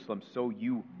in Jerusalem, so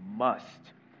you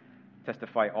must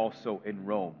testify also in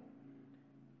Rome."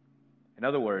 In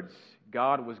other words,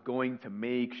 God was going to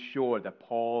make sure that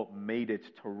Paul made it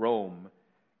to Rome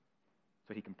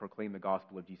so he can proclaim the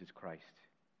gospel of Jesus Christ.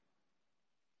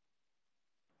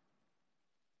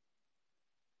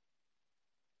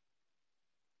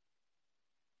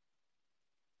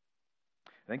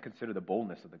 Then consider the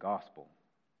boldness of the gospel.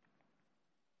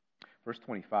 Verse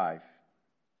 25,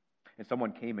 and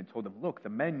someone came and told him, "Look, the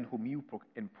men whom you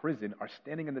imprison are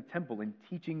standing in the temple and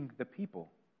teaching the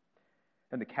people."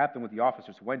 And the captain with the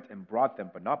officers went and brought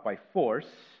them, but not by force,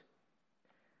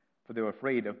 for they were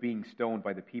afraid of being stoned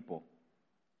by the people.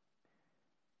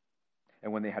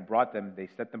 And when they had brought them, they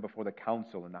set them before the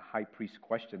council, and the high priest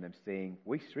questioned them, saying,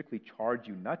 "We strictly charge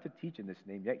you not to teach in this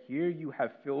name, yet here you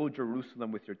have filled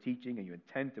Jerusalem with your teaching, and you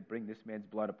intend to bring this man's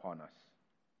blood upon us."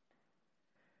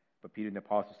 But Peter and the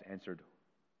apostles answered,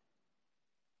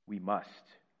 "We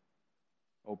must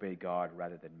obey God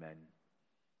rather than men."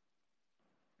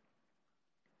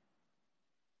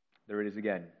 There it is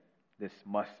again, this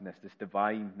mustness, this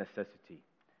divine necessity.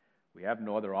 We have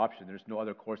no other option. There's no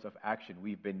other course of action.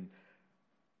 We've been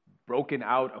broken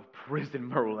out of prison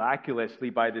miraculously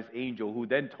by this angel who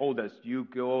then told us, "You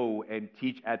go and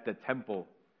teach at the temple."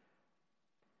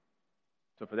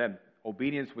 So for them,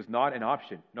 obedience was not an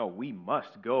option. No, we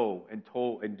must go and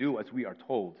do as we are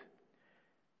told.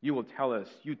 You tell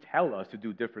us to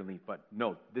do differently, but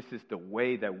no, this is the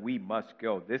way that we must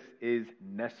go. This is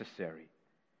necessary.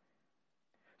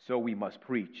 So we must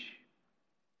preach.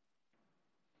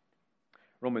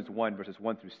 Romans 1, verses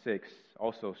 1 through 6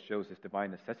 also shows this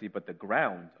divine necessity, but the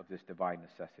ground of this divine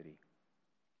necessity.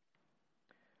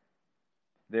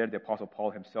 There, the Apostle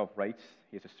Paul himself writes,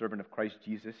 he is a servant of Christ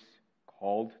Jesus,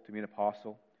 called to be an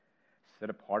apostle, set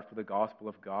apart for the gospel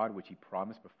of God, which he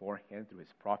promised beforehand through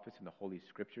his prophets in the Holy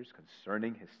Scriptures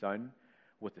concerning his Son,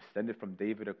 who was descended from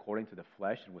David according to the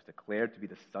flesh, and was declared to be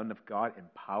the Son of God in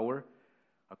power,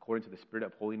 according to the Spirit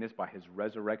of holiness by his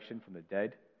resurrection from the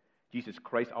dead, Jesus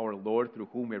Christ our Lord, through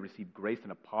whom we have received grace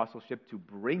and apostleship to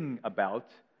bring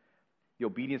about the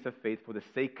obedience of faith for the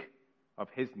sake of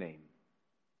his name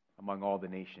among all the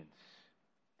nations.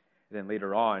 And then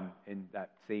later on in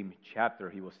that same chapter,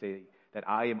 he will say that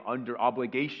I am under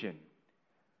obligation,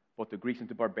 both to Greeks and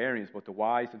to barbarians, both the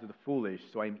wise and to the foolish.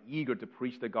 So I am eager to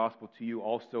preach the gospel to you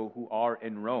also who are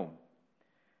in Rome.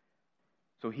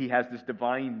 So he has this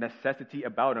divine necessity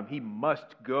about him. He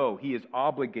must go. He is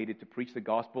obligated to preach the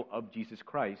gospel of Jesus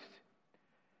Christ.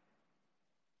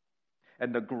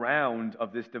 And the ground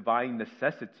of this divine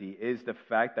necessity is the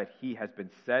fact that he has been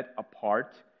set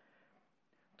apart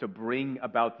to bring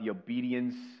about the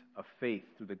obedience of faith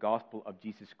through the gospel of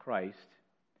Jesus Christ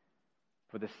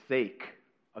for the sake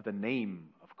of the name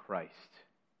of Christ.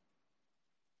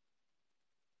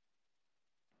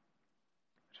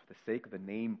 For the sake of the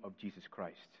name of Jesus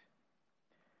Christ.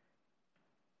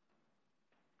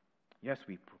 Yes,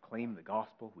 we proclaim the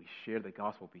gospel, we share the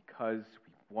gospel because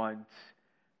we want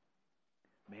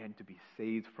man to be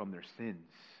saved from their sins.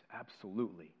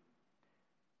 Absolutely.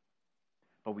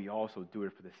 But we also do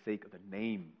it for the sake of the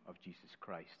name of Jesus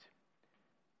Christ.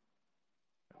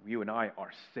 You and I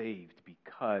are saved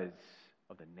because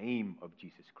of the name of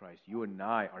Jesus Christ. You and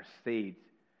I are saved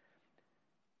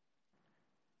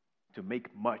to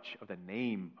make much of the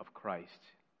name of Christ,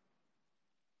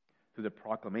 through the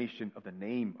proclamation of the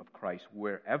name of Christ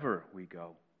wherever we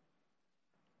go.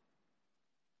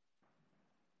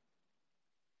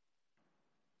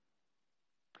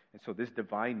 And so this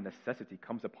divine necessity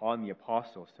comes upon the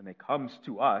apostles, and it comes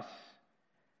to us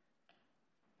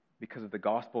because of the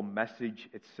gospel message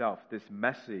itself, this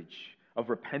message of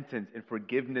repentance and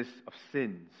forgiveness of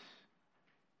sins.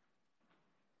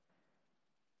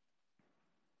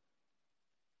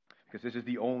 Because this is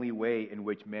the only way in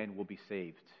which man will be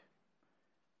saved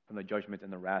from the judgment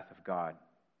and the wrath of God.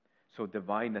 So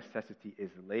divine necessity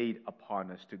is laid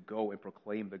upon us to go and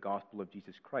proclaim the gospel of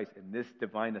Jesus Christ. And this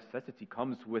divine necessity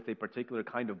comes with a particular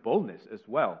kind of boldness as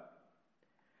well.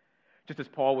 Just as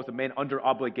Paul was a man under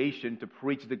obligation to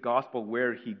preach the gospel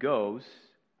where he goes,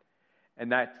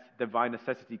 and that divine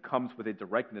necessity comes with a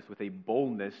directness, with a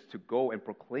boldness to go and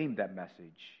proclaim that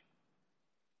message.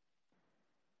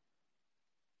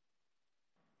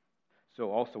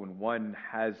 So also when one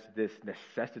has this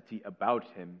necessity about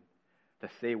him to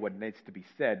say what needs to be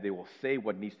said, they will say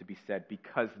what needs to be said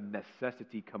because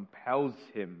necessity compels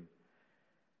him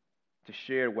to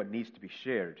share what needs to be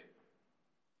shared.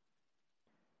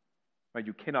 Right?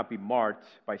 You cannot be marked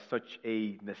by such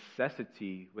a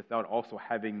necessity without also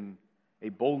having a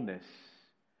boldness.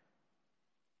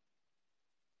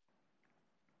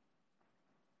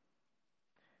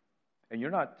 And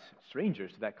you're not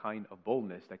strangers to that kind of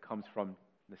boldness that comes from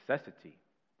necessity.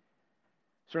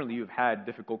 Certainly you've had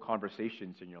difficult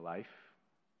conversations in your life,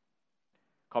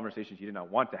 conversations you did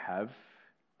not want to have,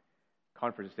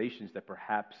 conversations that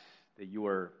perhaps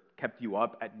that kept you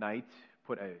up at night,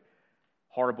 put a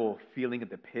horrible feeling at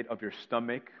the pit of your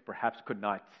stomach, perhaps could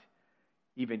not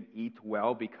even eat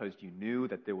well because you knew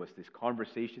that there was this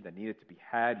conversation that needed to be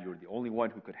had. You were the only one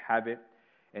who could have it.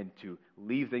 And to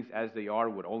leave things as they are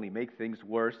would only make things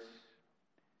worse.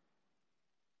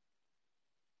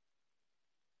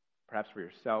 Perhaps for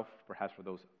yourself, perhaps for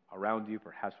those around you,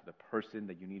 perhaps for the person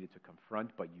that you needed to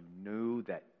confront, but you knew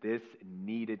that this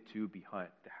needed to be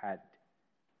had.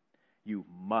 You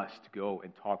must go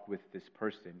and talk with this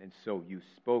person. And so you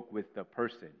spoke with the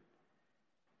person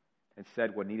and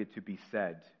said what needed to be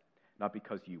said, not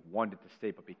because you wanted to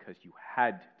say, but because you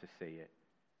had to say it.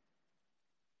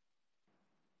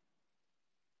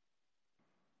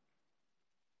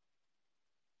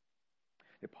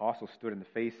 The apostles stood in the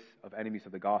face of enemies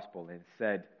of the gospel and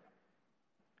said,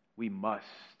 we must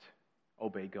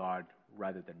obey God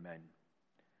rather than men.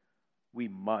 We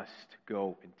must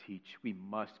go and teach. We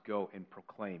must go and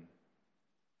proclaim.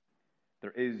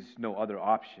 There is no other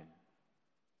option.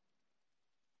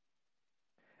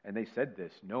 And they said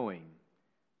this knowing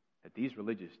that these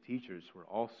religious teachers were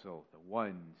also the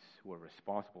ones who were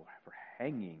responsible for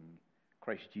hanging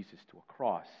Christ Jesus to a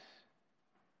cross.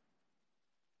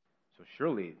 So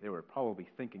surely they were probably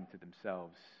thinking to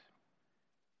themselves,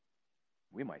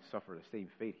 we might suffer the same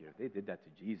fate here. They did that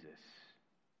to Jesus.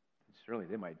 And surely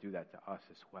they might do that to us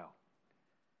as well.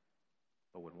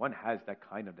 But when one has that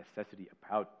kind of necessity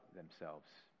about themselves,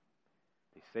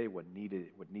 they say what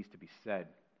needs to be said,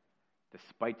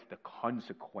 despite the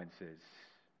consequences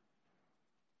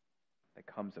that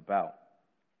comes about.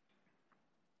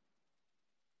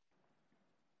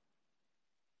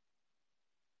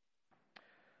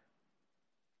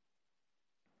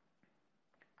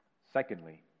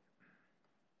 Secondly,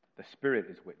 the Spirit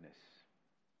is witness.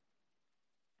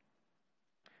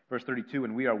 Verse 32,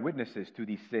 and we are witnesses to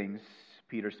these things,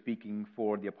 Peter speaking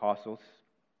for the apostles,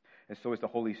 and so is the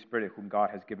Holy Spirit whom God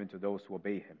has given to those who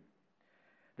obey him.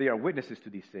 They are witnesses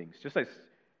to these things. Just as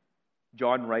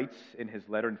John writes in his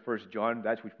letter in 1 John,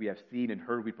 that which we have seen and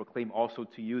heard we proclaim also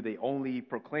to you. They only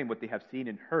proclaim what they have seen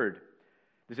and heard.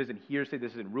 This isn't hearsay,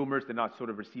 this isn't rumors. They're not sort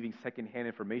of receiving secondhand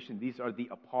information. These are the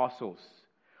apostles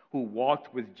who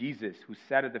walked with Jesus, who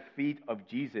sat at the feet of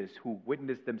Jesus, who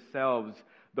witnessed themselves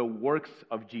the works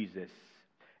of Jesus.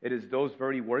 It is those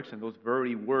very works and those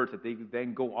very words that they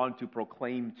then go on to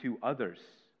proclaim to others.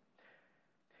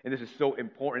 And this is so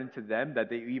important to them that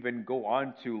they even go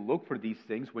on to look for these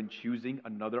things when choosing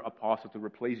another apostle to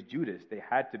replace Judas. They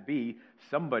had to be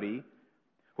somebody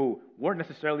who weren't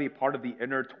necessarily part of the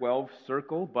inner 12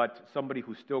 circle, but somebody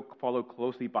who still followed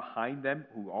closely behind them,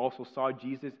 who also saw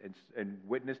Jesus and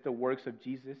witnessed the works of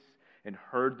Jesus and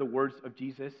heard the words of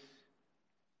Jesus.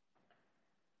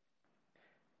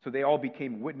 So they all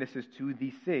became witnesses to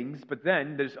these things, but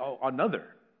then there's another.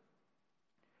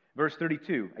 Verse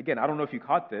 32, again, I don't know if you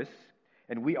caught this,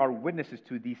 and we are witnesses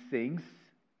to these things,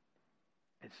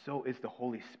 and so is the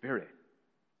Holy Spirit.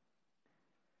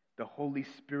 The Holy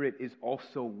Spirit is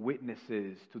also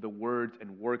witnesses to the words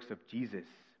and works of Jesus.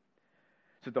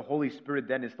 So the Holy Spirit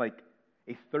then is like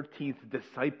a 13th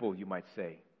disciple, you might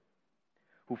say,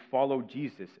 who followed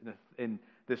Jesus. And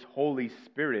this Holy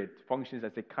Spirit functions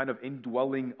as a kind of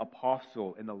indwelling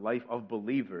apostle in the life of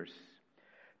believers,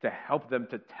 to help them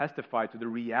to testify to the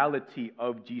reality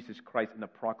of Jesus Christ and the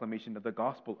proclamation of the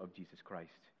gospel of Jesus Christ.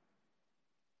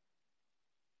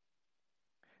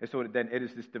 And so then it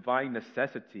is this divine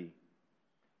necessity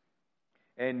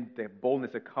and the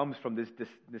boldness that comes from this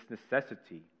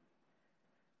necessity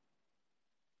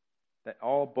that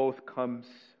all both comes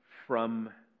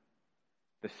from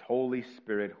this Holy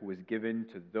Spirit who is given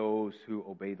to those who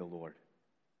obey the Lord.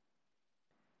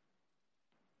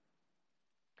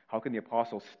 How can the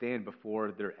apostles stand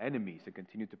before their enemies and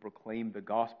continue to proclaim the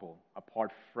gospel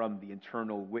apart from the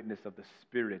internal witness of the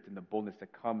Spirit and the boldness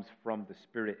that comes from the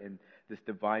Spirit and this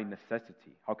divine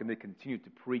necessity? How can they continue to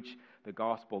preach the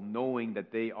gospel knowing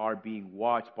that they are being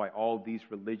watched by all these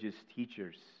religious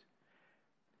teachers?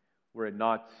 Were it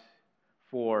not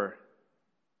for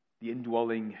the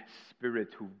indwelling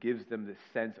Spirit who gives them the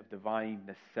sense of divine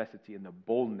necessity and the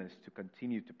boldness to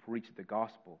continue to preach the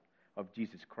gospel of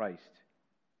Jesus Christ?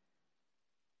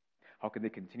 How can they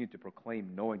continue to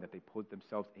proclaim knowing that they put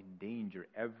themselves in danger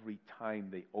every time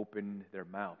they open their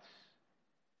mouths?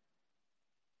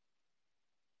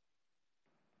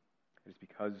 It is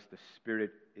because the Spirit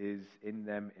is in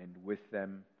them and with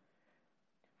them,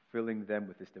 filling them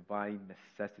with this divine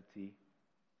necessity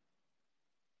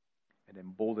and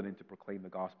emboldening to proclaim the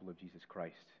gospel of Jesus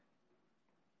Christ.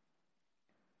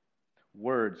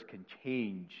 Words can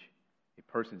change a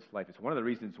person's life. It's one of the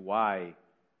reasons why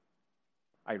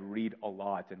I read a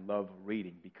lot and love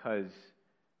reading, because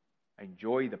I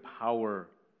enjoy the power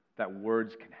that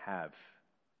words can have.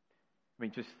 I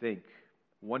mean, just think,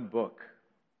 one book,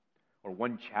 or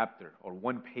one chapter, or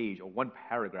one page, or one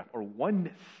paragraph, or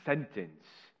one sentence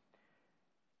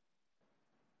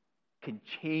can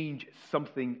change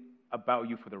something about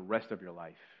you for the rest of your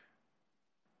life.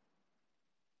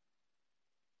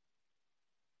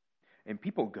 And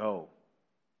people go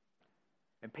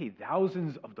and pay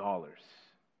thousands of dollars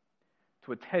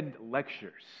to attend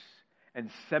lectures and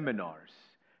seminars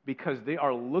because they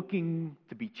are looking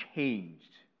to be changed.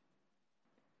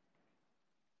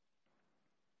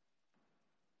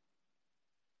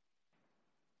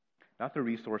 Not through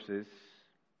resources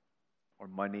or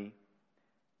money,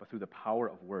 but through the power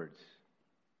of words.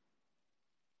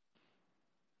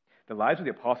 The lives of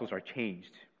the apostles are changed.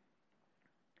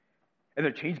 And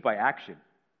they're changed by action,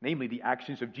 namely the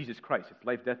actions of Jesus Christ, his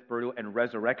life, death, burial, and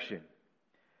resurrection.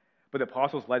 But the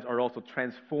apostles' lives are also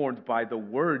transformed by the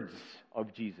words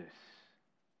of Jesus.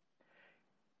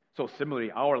 So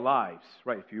similarly, our lives,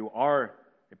 right, if you are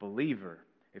a believer,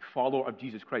 a follower of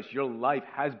Jesus Christ, your life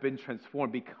has been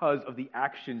transformed because of the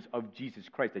actions of Jesus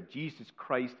Christ, that Jesus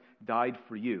Christ died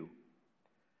for you.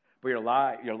 But your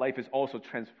life is also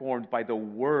transformed by the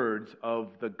words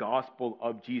of the gospel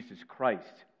of Jesus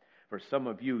Christ. For some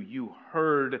of you, you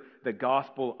heard the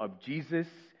gospel of Jesus,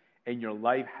 and your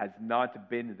life has not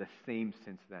been the same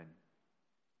since then.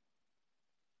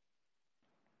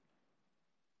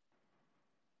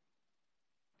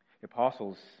 The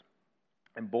apostles,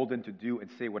 emboldened to do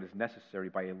and say what is necessary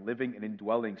by a living and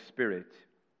indwelling Spirit,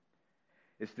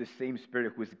 is the same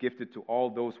Spirit who is gifted to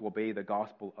all those who obey the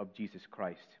gospel of Jesus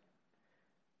Christ.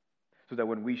 So that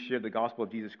when we share the gospel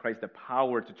of Jesus Christ, the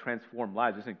power to transform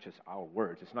lives isn't just our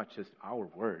words. It's not just our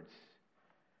words,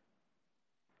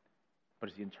 but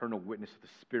it's the internal witness of the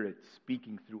Spirit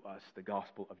speaking through us the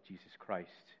gospel of Jesus Christ,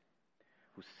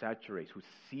 who saturates, who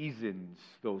seasons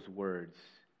those words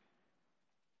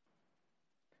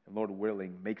and Lord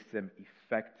willing, makes them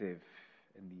effective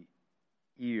in the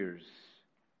ears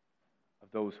of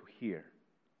those who hear.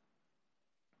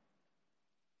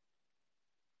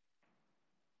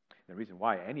 The reason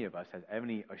why any of us has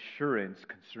any assurance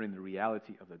concerning the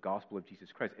reality of the gospel of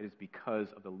Jesus Christ, it is because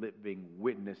of the living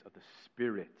witness of the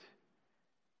Spirit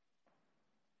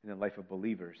in the life of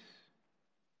believers.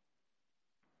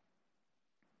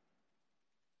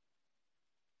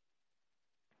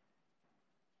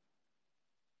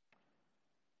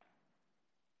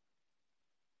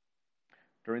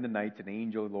 During the night, an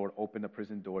angel of the Lord opened the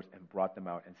prison doors and brought them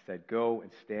out and said, "Go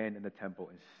and stand in the temple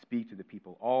and speak to the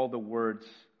people all the words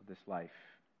of this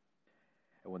life."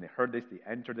 And when they heard this, they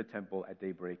entered the temple at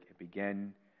daybreak and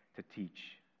began to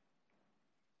teach.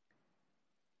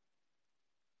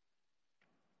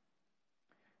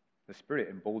 The Spirit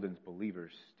emboldens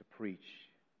believers to preach.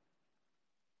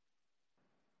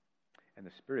 And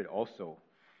the Spirit also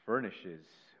furnishes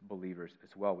believers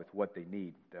as well with what they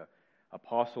need. The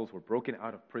apostles were broken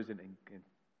out of prison and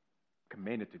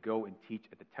commanded to go and teach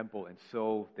at the temple, and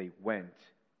so they went.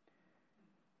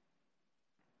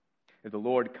 If the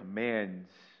Lord commands,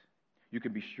 you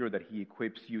can be sure that He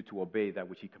equips you to obey that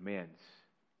which He commands.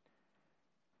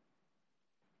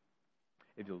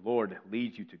 If the Lord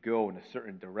leads you to go in a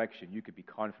certain direction, you could be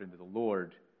confident that the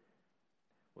Lord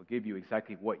will give you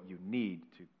exactly what you need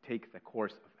to take the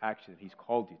course of action that He's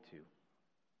called you to.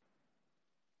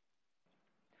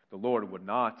 The Lord would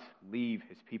not leave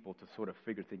His people to sort of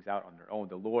figure things out on their own.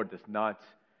 The Lord does not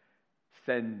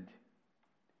send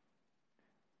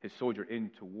His soldier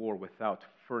into war without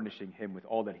furnishing him with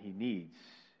all that he needs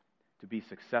to be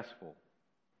successful.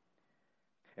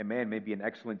 A man may be an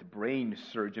excellent brain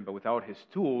surgeon, but without his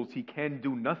tools, he can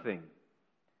do nothing.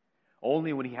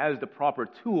 Only when he has the proper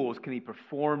tools can he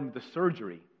perform the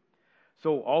surgery.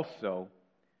 So also,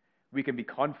 we can be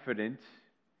confident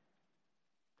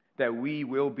that we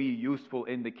will be useful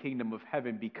in the kingdom of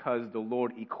heaven because the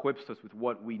Lord equips us with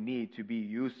what we need to be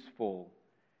useful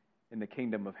in the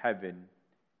kingdom of heaven,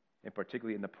 and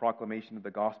particularly in the proclamation of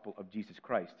the gospel of Jesus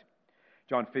Christ.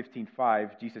 John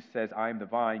 15:5, Jesus says, "I am the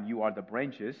vine, you are the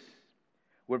branches.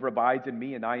 Whoever abides in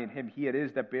me and I in him, he it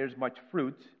is that bears much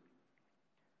fruit.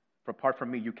 For apart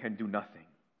from me, you can do nothing."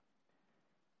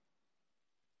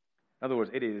 In other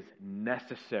words, it is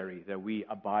necessary that we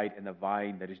abide in the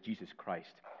vine that is Jesus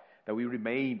Christ, that we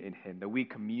remain in Him, that we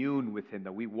commune with Him,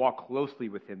 that we walk closely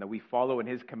with Him, that we follow in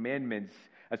His commandments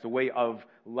as a way of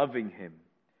loving Him.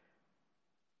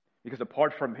 Because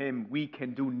apart from Him, we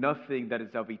can do nothing that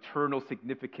is of eternal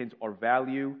significance or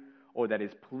value or that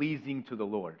is pleasing to the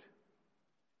Lord.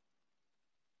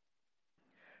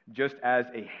 Just as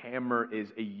a hammer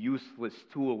is a useless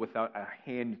tool without a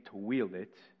hand to wield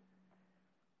it,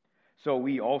 so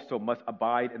we also must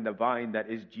abide in the vine that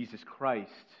is Jesus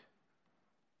Christ,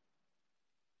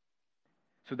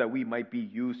 so that we might be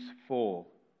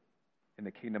useful in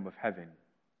the kingdom of heaven.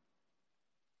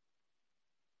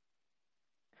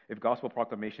 If gospel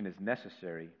proclamation is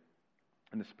necessary,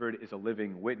 and the Spirit is a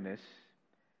living witness,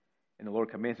 and the Lord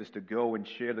commands us to go and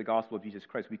share the gospel of Jesus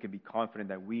Christ, we can be confident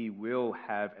that we will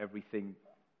have everything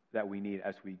that we need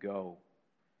as we go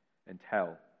and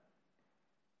tell.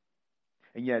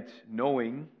 And yet,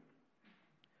 knowing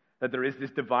that there is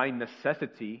this divine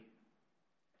necessity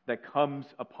that comes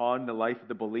upon the life of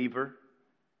the believer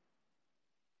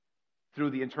through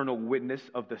the internal witness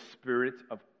of the Spirit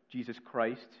of Jesus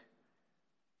Christ,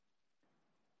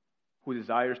 who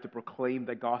desires to proclaim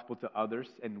the gospel to others,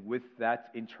 and with that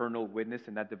internal witness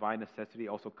and that divine necessity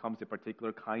also comes a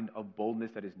particular kind of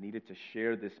boldness that is needed to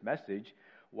share this message.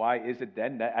 Why is it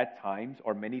then that at times,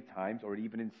 or many times, or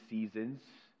even in seasons,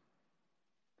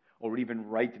 or even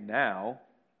right now,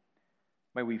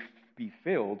 might we be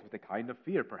filled with a kind of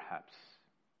fear, perhaps?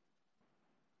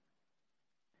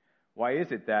 Why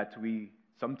is it that we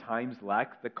sometimes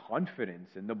lack the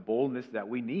confidence and the boldness that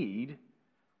we need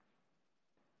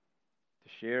to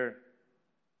share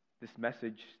this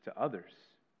message to others?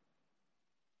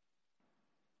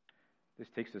 This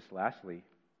takes us lastly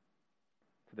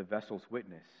to the vessel's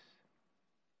witness.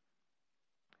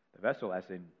 The vessel as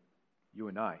in you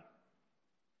and I.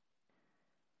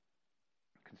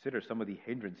 Consider some of the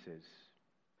hindrances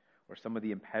or some of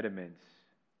the impediments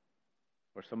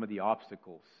or some of the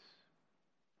obstacles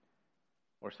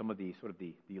or some of the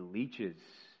the leeches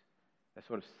that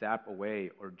sort of sap away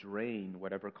or drain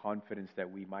whatever confidence that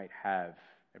we might have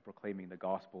in proclaiming the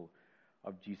gospel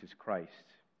of Jesus Christ.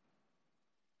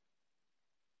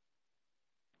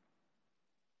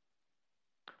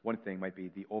 One thing might be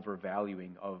the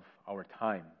overvaluing of our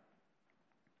time.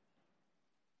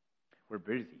 We're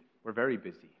busy. We're very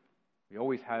busy. We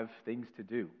always have things to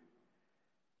do.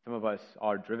 Some of us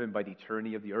are driven by the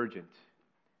tyranny of the urgent.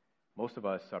 Most of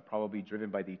us are probably driven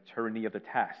by the tyranny of the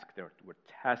task. We're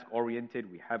task-oriented.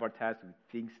 We have our tasks. We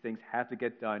think things have to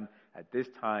get done at this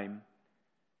time.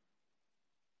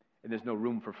 And there's no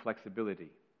room for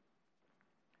flexibility.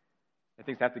 And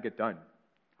things have to get done.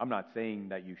 I'm not saying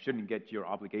that you shouldn't get your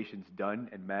obligations done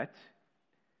and met.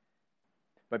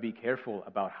 But be careful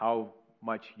about how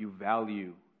much you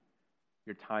value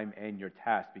your time and your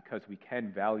task, because we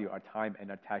can value our time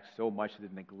and our task so much to the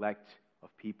neglect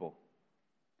of people.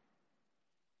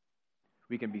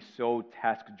 We can be so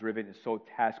task-driven and so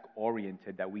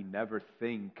task-oriented that we never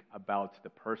think about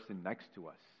the person next to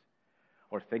us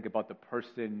or think about the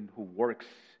person who works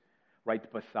right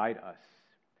beside us,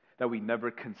 that we never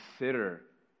consider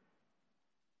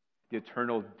the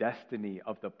eternal destiny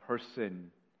of the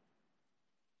person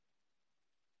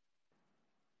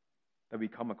that we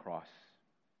come across.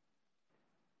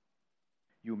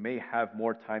 You may have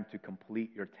more time to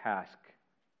complete your task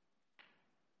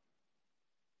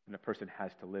than a person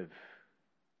has to live.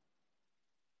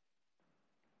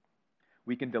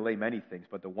 We can delay many things,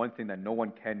 but the one thing that no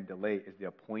one can delay is the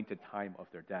appointed time of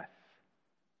their death.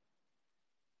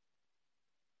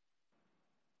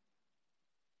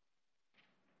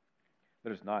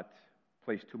 Let us not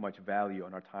place too much value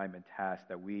on our time and task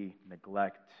that we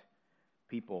neglect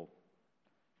people,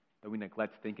 that we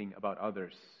neglect thinking about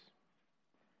others,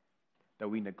 that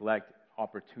we neglect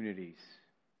opportunities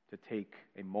to take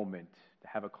a moment to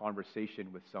have a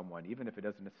conversation with someone, even if it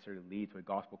doesn't necessarily lead to a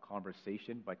gospel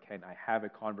conversation, but can I have a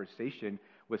conversation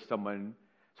with someone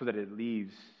so that it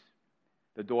leaves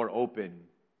the door open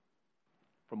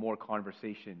for more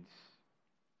conversations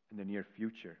in the near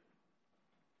future?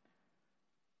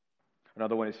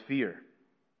 Another one is fear,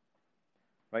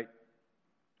 right?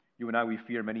 You and I, we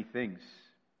fear many things.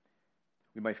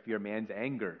 We might fear man's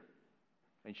anger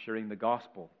and sharing the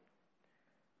gospel.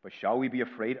 But shall we be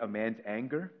afraid of man's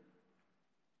anger?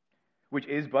 Which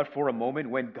is but for a moment,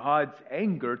 when God's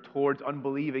anger towards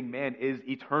unbelieving man is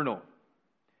eternal.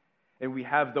 And we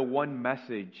have the one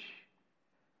message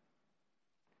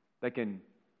that can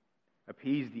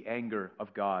appease the anger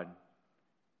of God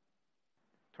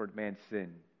toward man's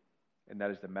sin. And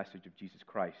that is the message of Jesus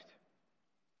Christ.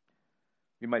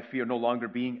 We might fear no longer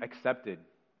being accepted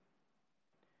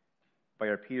by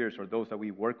our peers or those that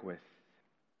we work with.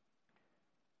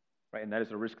 Right? And that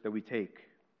is a risk that we take.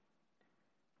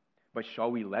 But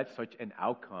shall we let such an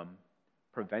outcome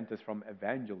prevent us from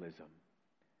evangelism?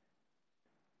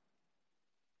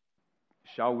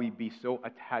 Shall we be so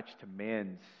attached to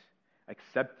man's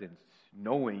acceptance,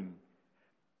 knowing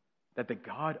that the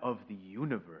God of the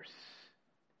universe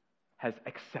has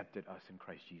accepted us in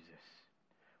Christ Jesus?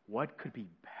 What could be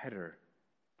better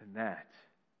than that?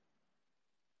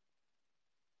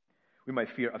 We might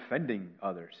fear offending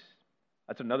others.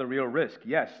 That's another real risk.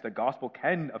 Yes, the gospel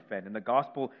can offend, and the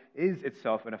gospel is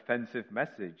itself an offensive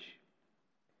message.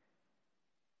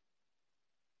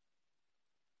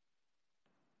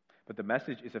 But the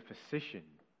message is a physician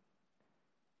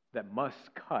that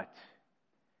must cut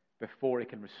before it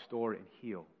can restore and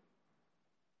heal.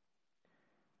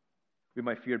 We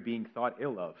might fear being thought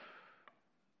ill of.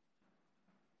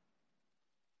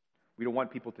 We don't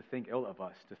want people to think ill of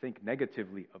us, to think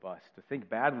negatively of us, to think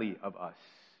badly of us.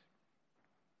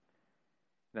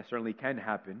 And that certainly can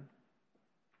happen.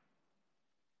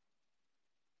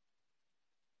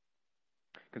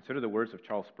 Consider the words of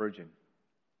Charles Spurgeon.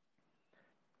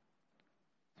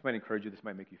 This might encourage you, this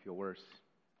might make you feel worse.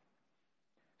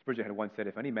 Spurgeon had once said,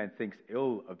 "If any man thinks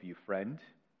ill of you, friend,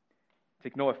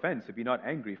 take no offense and be not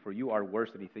angry, for you are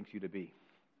worse than he thinks you to be."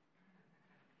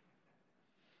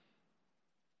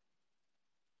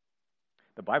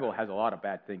 The Bible has a lot of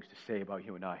bad things to say about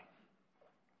you and I.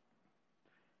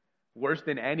 Worse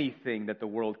than anything that the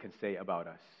world can say about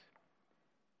us.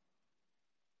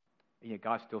 And yet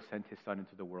God still sent His Son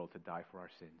into the world to die for our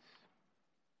sins.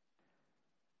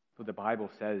 So the Bible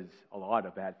says a lot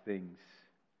of bad things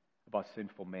about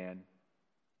sinful man.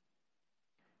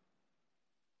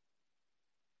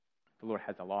 The Lord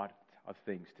has a lot of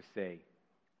things to say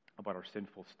about our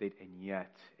sinful state, and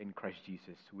yet in Christ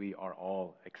Jesus we are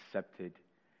all accepted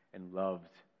and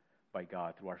loved by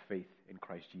God through our faith in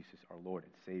Christ Jesus, our Lord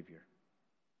and Savior.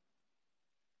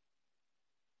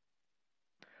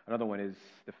 Another one is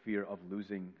the fear of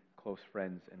losing close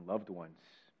friends and loved ones.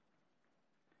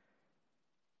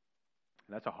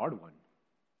 And that's a hard one.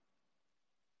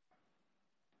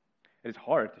 It is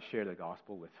hard to share the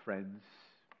gospel with friends,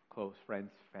 close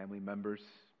friends, family members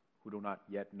who do not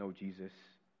yet know Jesus.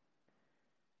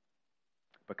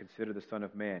 But consider the Son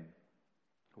of Man,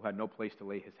 who had no place to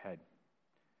lay his head,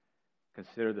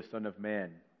 Consider the Son of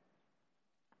Man,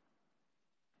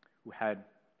 who had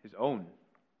his own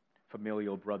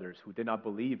familial brothers who did not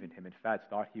believe in him, in fact,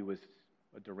 thought he was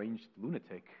a deranged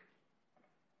lunatic.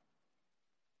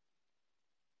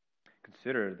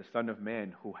 Consider the Son of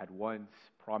Man who had once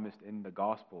promised in the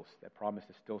Gospels, that promise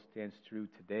that still stands true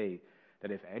today,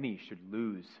 that if any should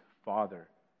lose father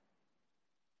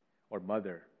or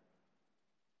mother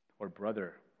or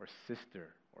brother or sister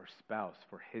or spouse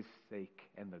for his sake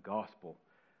and the gospel,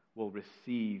 will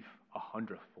receive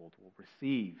 100-fold, will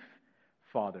receive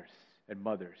fathers and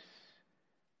mothers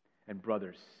and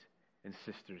brothers and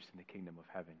sisters in the kingdom of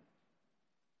heaven.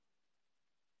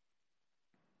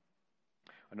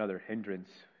 Another hindrance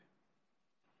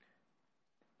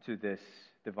to this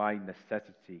divine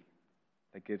necessity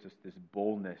that gives us this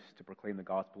boldness to proclaim the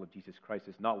gospel of Jesus Christ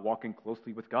is not walking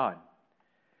closely with God.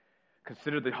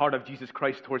 Consider the heart of Jesus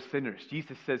Christ towards sinners.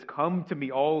 Jesus says, "Come to me,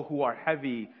 all who are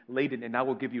heavy laden, and I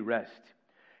will give you rest."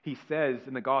 He says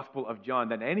in the Gospel of John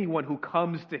that anyone who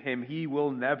comes to him, he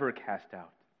will never cast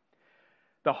out.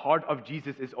 The heart of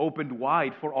Jesus is opened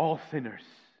wide for all sinners.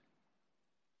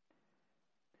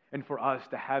 And for us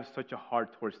to have such a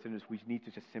heart towards sinners, we need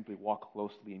to just simply walk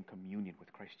closely in communion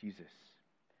with Christ Jesus.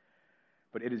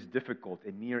 But it is difficult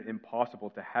and near impossible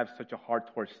to have such a heart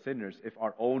towards sinners if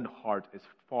our own heart is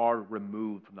far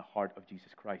removed from the heart of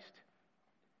Jesus Christ.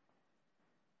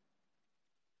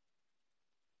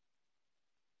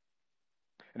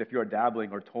 And if you are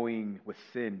dabbling or toying with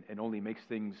sin, it only makes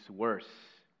things worse.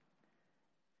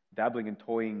 Dabbling and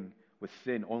toying with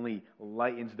sin only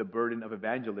lightens the burden of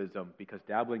evangelism, because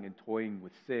dabbling and toying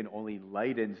with sin only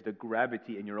lightens the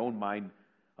gravity in your own mind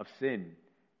of sin.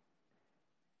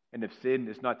 And if sin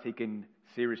is not taken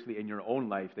seriously in your own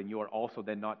life, then you are also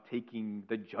then not taking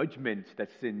the judgment that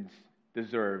sins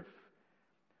deserve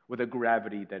with a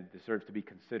gravity that deserves to be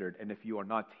considered. And if you are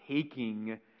not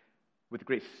taking with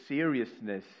great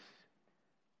seriousness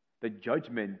the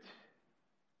judgment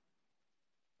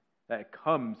that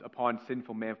comes upon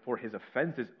sinful man for his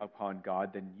offenses upon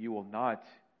God, then you will not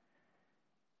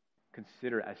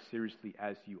consider as seriously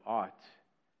as you ought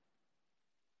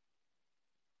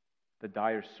the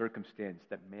dire circumstance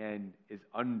that man is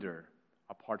under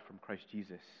apart from Christ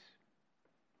Jesus.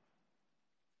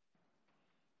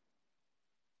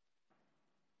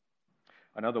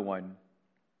 Another one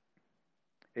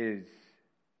is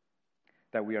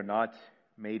that we are not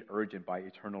made urgent by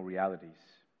eternal realities.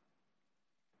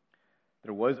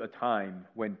 There was a time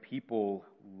when people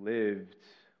lived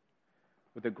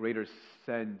with a greater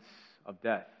sense of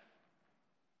death,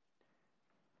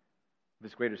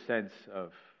 this greater sense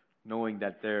of knowing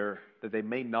that they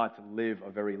may not live a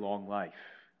very long life.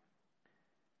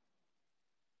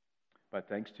 But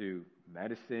thanks to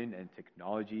medicine and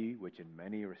technology, which in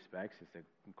many respects is an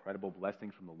incredible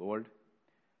blessing from the Lord,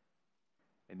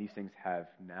 and these things have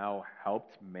now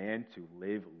helped man to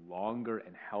live longer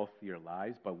and healthier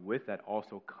lives, but with that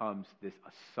also comes this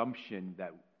assumption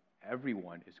that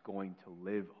everyone is going to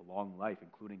live a long life,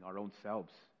 including our own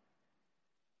selves.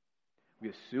 We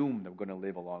assume that we're going to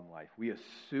live a long life. We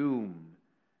assume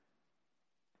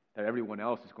that everyone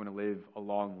else is going to live a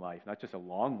long life. Not just a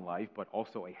long life, but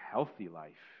also a healthy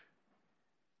life.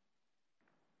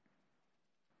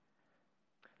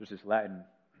 There's this Latin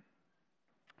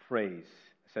phrase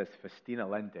that says festina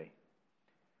lente,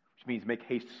 which means make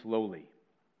haste slowly.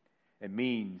 It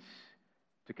means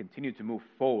to continue to move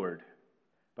forward,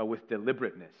 but with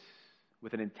deliberateness,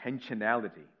 with an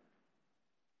intentionality.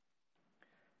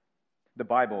 The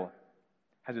Bible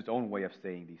has its own way of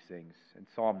saying these things. In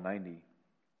Psalm 90,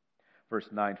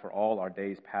 verse 9, "For all our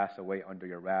days pass away under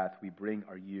your wrath. We bring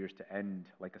our years to end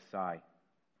like a sigh.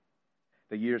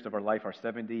 The years of our life are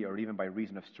 70, or even by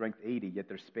reason of strength 80, yet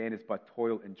their span is but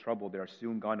toil and trouble. They are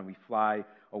soon gone and we fly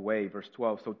away." Verse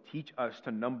 12, "So teach us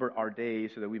to number our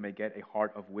days so that we may get a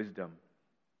heart of wisdom."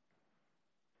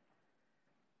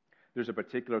 There's a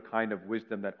particular kind of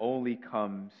wisdom that only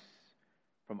comes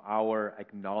from our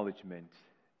acknowledgement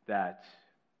that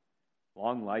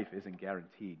long life isn't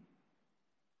guaranteed.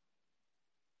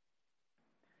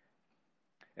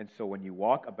 And so when you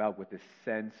walk about with this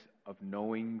sense of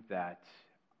knowing that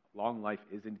long life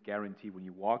isn't guaranteed, when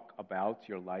you walk about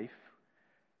your life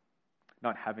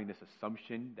not having this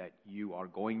assumption that you are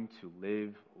going to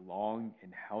live long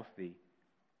and healthy,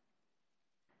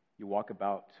 you walk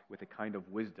about with a kind of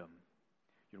wisdom.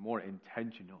 You're more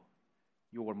intentional.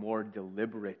 You are more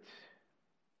deliberate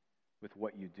with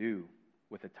what you do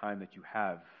with the time that you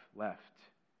have left.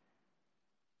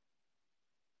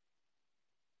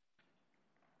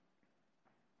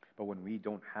 But when we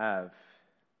don't have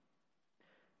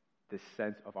this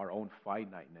sense of our own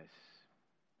finiteness,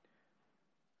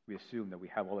 we assume that we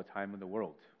have all the time in the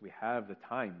world. We have the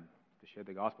time to share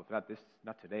the gospel. If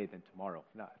not today, then tomorrow.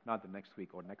 If not the next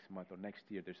week or next month or next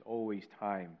year. There's always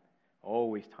time,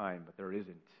 but there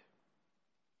isn't.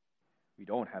 We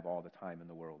don't have all the time in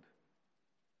the world.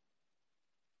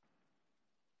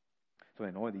 So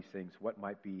in all of these things, what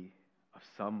might be of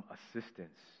some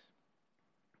assistance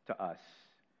to us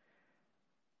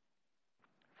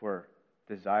if we're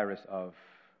desirous of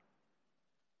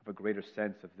a greater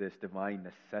sense of this divine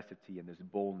necessity and this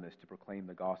boldness to proclaim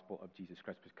the gospel of Jesus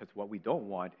Christ? Because what we don't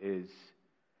want is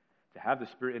to have the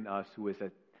Spirit in us who is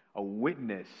a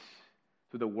witness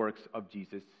to the works of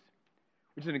Jesus,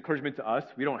 which is an encouragement to us.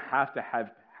 We don't have to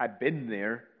have been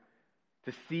there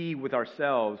to see with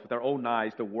ourselves, with our own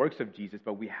eyes, the works of Jesus,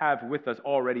 but we have with us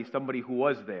already somebody who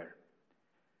was there,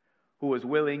 who was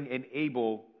willing and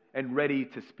able and ready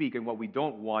to speak. And what we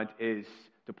don't want is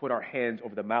to put our hands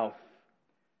over the mouth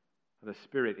of the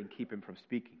Spirit and keep him from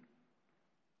speaking.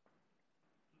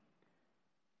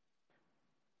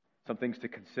 Some things to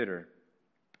consider,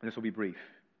 and this will be brief.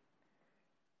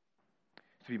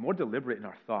 To be more deliberate in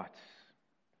our thoughts.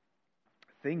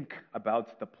 Think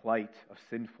about the plight of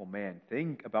sinful man.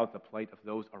 Think about the plight of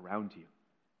those around you.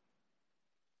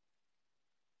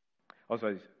 Also,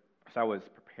 as I was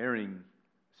preparing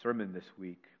a sermon this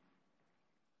week,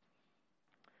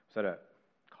 I was at a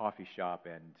coffee shop,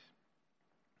 and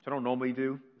which I don't normally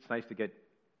do. It's nice to get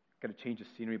a change of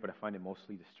scenery, but I find it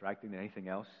mostly distracting than anything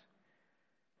else.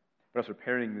 But as I was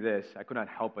preparing this, I could not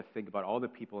help but think about all the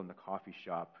people in the coffee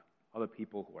shop, all the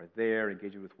people who are there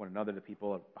engaging with one another, the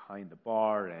people behind the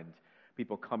bar, and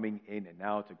people coming in and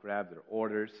out to grab their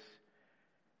orders.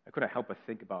 I couldn't help but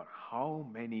think about how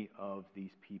many of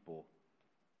these people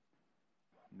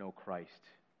know Christ.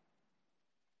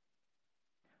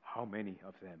 How many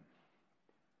of them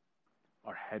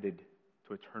are headed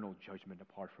to eternal judgment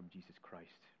apart from Jesus Christ?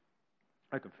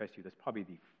 I confess to you, that's probably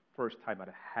the first time I've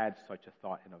had such a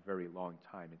thought in a very long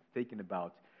time, and thinking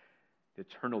about the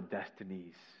eternal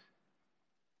destinies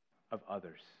of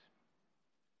others.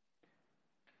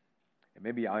 And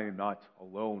maybe I am not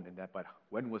alone in that, but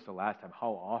when was the last time,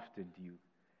 how often do you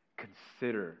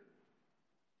consider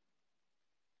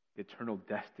the eternal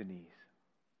destinies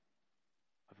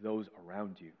of those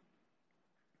around you?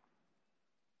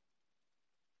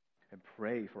 And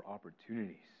pray for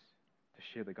opportunities to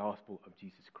share the gospel of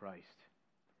Jesus Christ.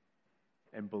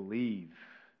 And believe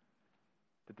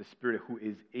that the Spirit who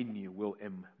is in you will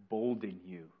embolden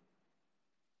you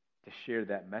to share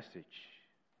that message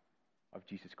of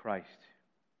Jesus Christ.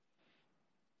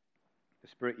 The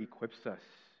Spirit equips us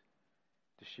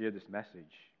to share this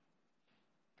message.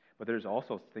 But there's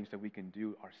also things that we can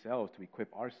do ourselves to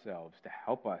equip ourselves to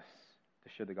help us to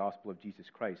share the gospel of Jesus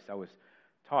Christ. I was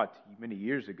taught many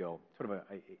years ago sort of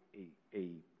a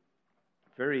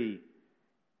very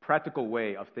practical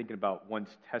way of thinking about one's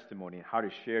testimony and how to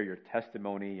share your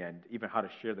testimony and even how to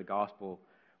share the gospel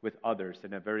with others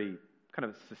in a very kind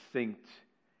of succinct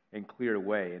and clear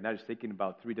way. And that is thinking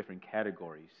about three different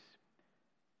categories: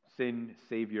 sin,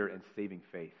 Savior, and saving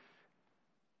faith.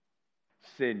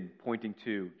 Sin, pointing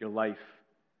to your life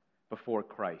before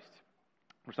Christ.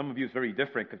 For some of you, it's very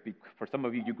different, because for some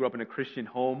of you, you grew up in a Christian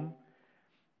home,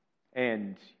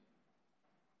 and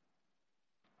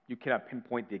you cannot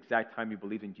pinpoint the exact time you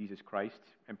believed in Jesus Christ,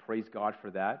 and praise God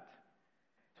for that.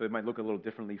 So it might look a little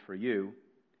differently for you.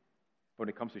 But when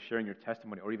it comes to sharing your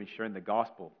testimony or even sharing the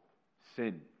gospel,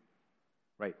 sin,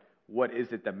 right? What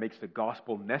is it that makes the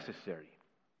gospel necessary?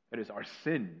 It is our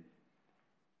sin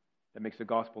that makes the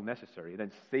gospel necessary. And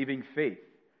then saving faith,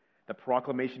 the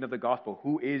proclamation of the gospel.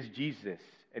 Who is Jesus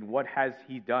and what has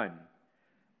he done?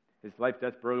 His life,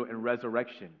 death, burial, and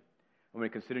resurrection. And when you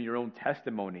consider your own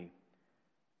testimony,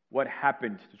 what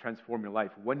happened to transform your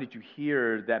life? When did you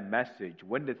hear that message?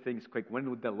 When did things click? When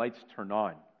did the lights turn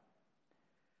on?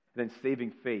 And then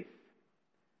saving faith.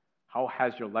 How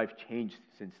has your life changed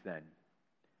since then?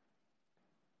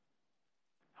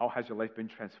 How has your life been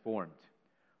transformed?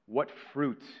 What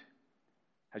fruit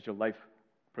has your life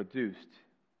produced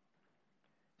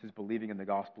since believing in the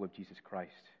gospel of Jesus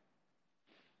Christ?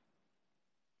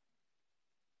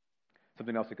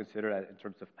 Something else to consider in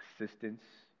terms of assistance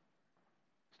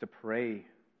is to pray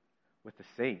with the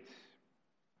saints.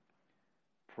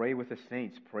 Pray with the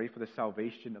saints. Pray for the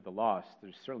salvation of the lost.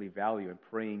 There's certainly value in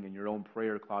praying in your own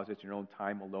prayer closets, in your own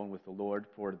time alone with the Lord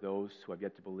for those who have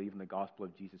yet to believe in the gospel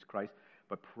of Jesus Christ.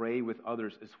 But pray with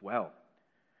others as well.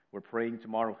 We're praying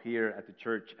tomorrow here at the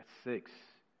church at 6.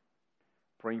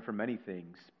 Praying for many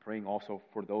things. Praying also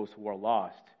for those who are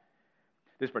lost.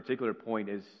 This particular point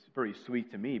is very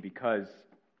sweet to me because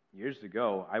years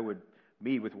ago I would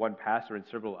meet with one pastor and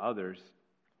several others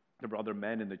There were other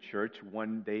men in the church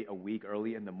one day a week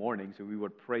early in the morning, so we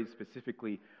would pray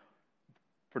specifically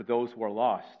for those who are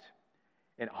lost.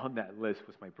 And on that list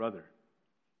was my brother.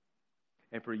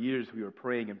 And for years we were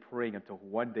praying and praying until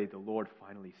one day the Lord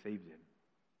finally saved him.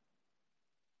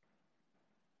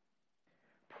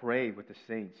 Pray with the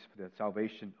saints for the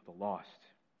salvation of the lost.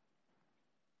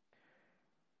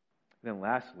 And then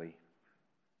lastly,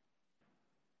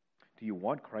 do you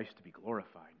want Christ to be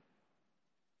glorified?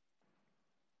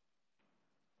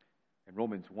 In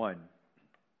Romans 1,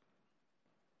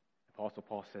 Apostle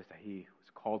Paul says that he was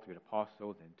called to be an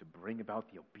apostle and to bring about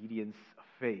the obedience of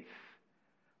faith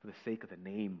for the sake of the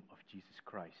name of Jesus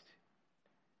Christ.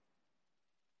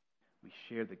 We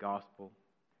share the gospel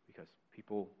because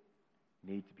people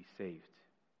need to be saved.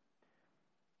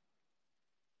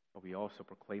 But we also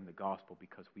proclaim the gospel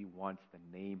because we want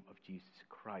the name of Jesus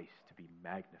Christ to be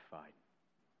magnified.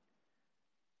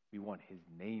 We want his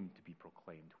name to be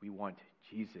proclaimed. We want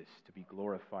Jesus to be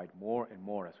glorified more and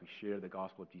more as we share the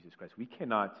gospel of Jesus Christ. We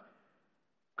cannot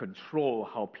control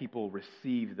how people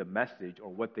receive the message or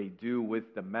what they do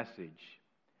with the message,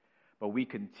 but we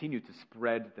continue to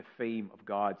spread the fame of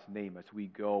God's name as we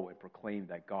go and proclaim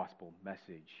that gospel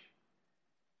message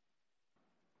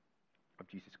of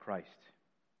Jesus Christ.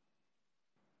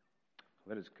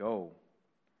 Let us go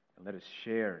and let us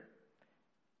share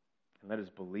and let us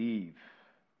believe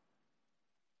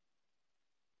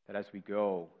that as we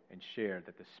go and share,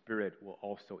 that the Spirit will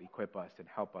also equip us and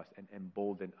help us and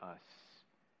embolden us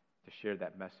to share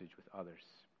that message with others.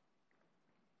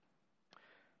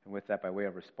 And with that, by way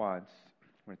of response,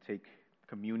 we're going to take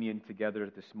communion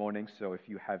together this morning. So if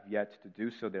you have yet to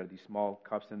do so, there are these small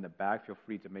cups in the back. Feel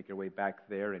free to make your way back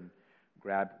there and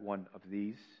grab one of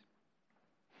these.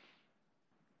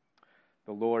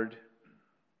 The Lord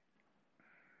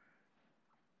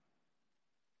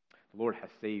has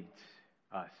saved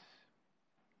us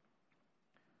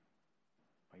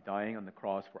by dying on the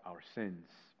cross for our sins.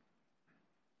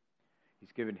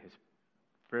 He's given his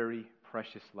very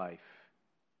precious life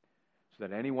so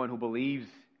that anyone who believes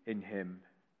in him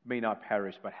may not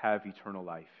perish but have eternal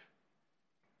life.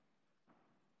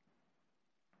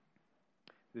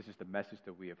 This is the message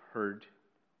that we have heard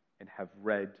and have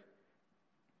read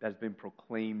that has been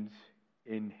proclaimed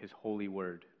in his holy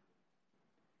word.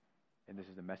 And this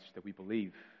is the message that we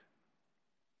believe.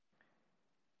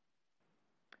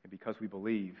 And because we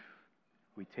believe,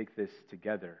 we take this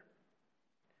together,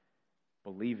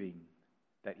 believing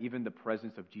that even the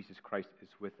presence of Jesus Christ is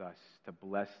with us to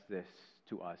bless this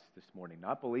to us this morning.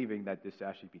 Not believing that this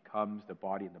actually becomes the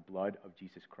body and the blood of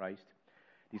Jesus Christ.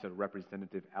 These are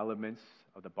representative elements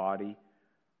of the body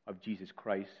of Jesus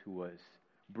Christ who was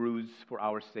bruised for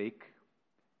our sake.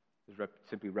 This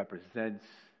simply represents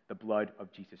the blood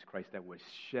of Jesus Christ that was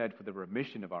shed for the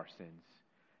remission of our sins.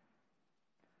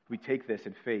 We take this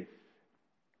in faith,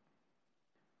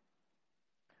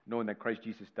 knowing that Christ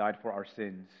Jesus died for our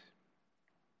sins.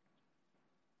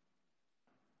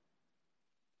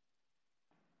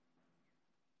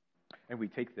 And we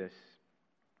take this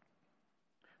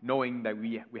knowing that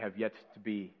we have yet to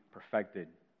be perfected.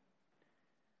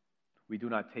 We do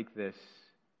not take this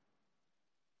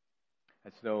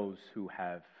as those who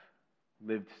have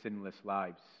lived sinless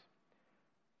lives.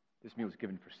 This meal is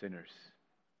given for sinners.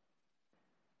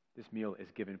 This meal is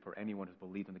given for anyone who's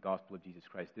believed in the gospel of Jesus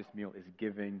Christ. This meal is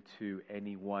given to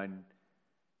anyone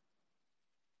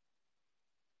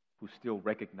who still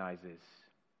recognizes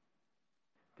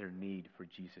their need for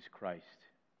Jesus Christ.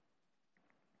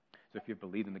 So if you've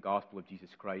believed in the gospel of Jesus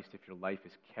Christ, if your life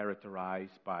is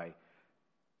characterized by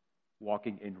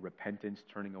walking in repentance,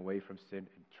 turning away from sin,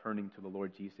 and turning to the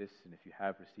Lord Jesus, and if you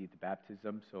have received the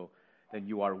baptism, so then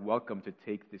you are welcome to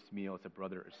take this meal as a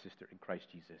brother or sister in Christ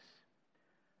Jesus.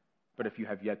 But if you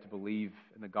have yet to believe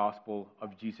in the gospel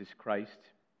of Jesus Christ,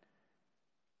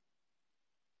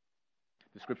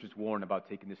 the Scriptures warn about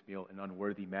taking this meal in an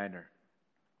unworthy manner.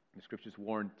 The Scriptures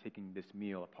warn taking this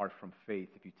meal apart from faith.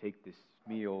 If you take this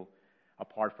meal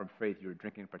apart from faith, you're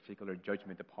drinking a particular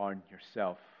judgment upon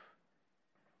yourself.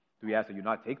 So we ask that you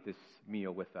not take this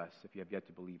meal with us if you have yet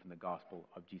to believe in the gospel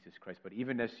of Jesus Christ. But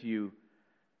even as you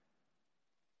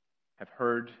have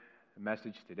heard the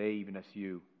message today, even as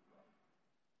you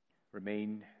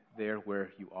remain there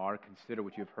where you are, consider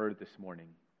what you have heard this morning.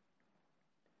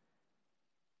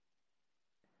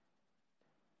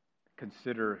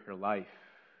 Consider your life.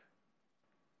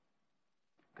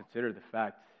 Consider the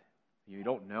fact that you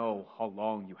don't know how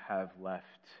long you have left.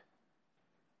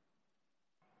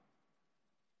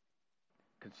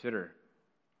 Consider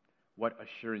what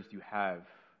assurance you have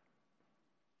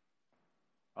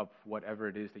of whatever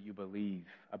it is that you believe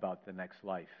about the next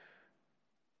life.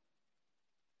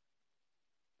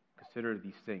 consider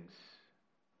these things,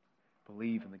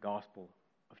 believe in the gospel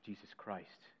of Jesus Christ.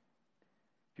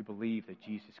 If you believe that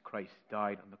Jesus Christ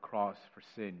died on the cross for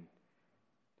sin,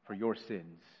 for your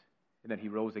sins, and that he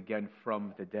rose again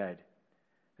from the dead,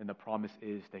 then the promise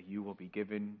is that you will be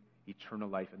given eternal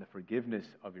life and the forgiveness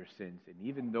of your sins. And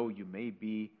even though you may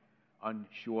be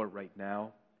unsure right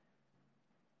now,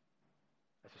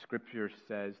 as the scripture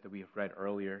says that we have read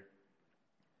earlier,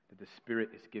 that the Spirit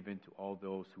is given to all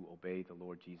those who obey the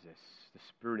Lord Jesus. The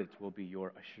Spirit will be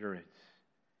your assurance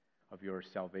of your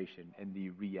salvation and the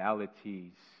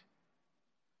realities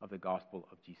of the gospel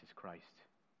of Jesus Christ.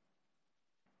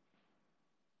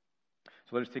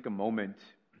 So let us take a moment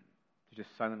to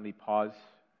just silently pause,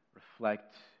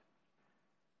 reflect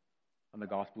on the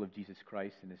gospel of Jesus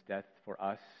Christ and his death for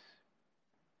us.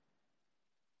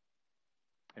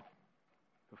 And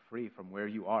feel free from where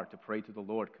you are to pray to the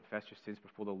Lord, confess your sins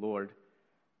before the Lord,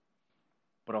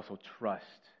 but also trust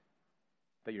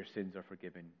that your sins are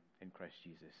forgiven in Christ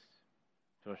Jesus.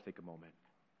 So let's take a moment.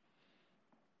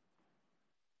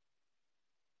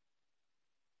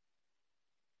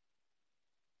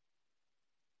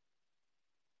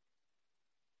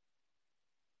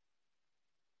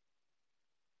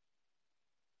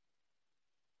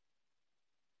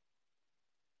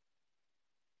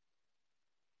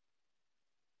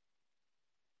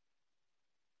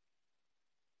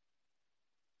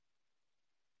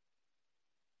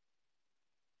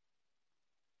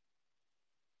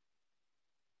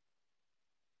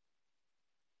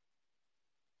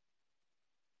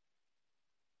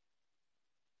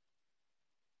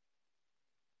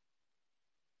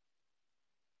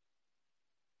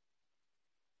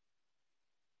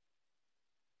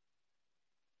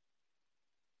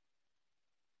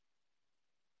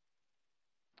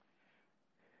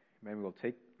 Amen. We will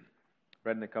take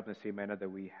bread and the cup in the same manner that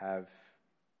we have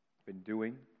been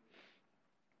doing.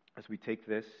 As we take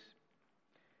this,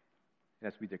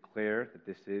 and as we declare that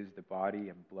this is the body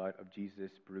and blood of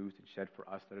Jesus bruised and shed for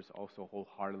us, let us also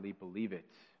wholeheartedly believe it.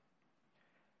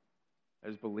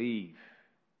 Let us believe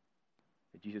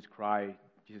that Jesus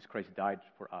Christ died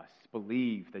for us.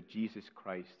 Believe that Jesus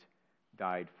Christ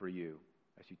died for you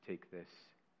as you take this.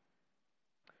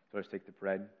 So let's take the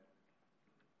bread.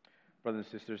 Brothers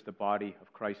and sisters, the body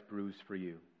of Christ bruised for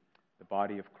you. The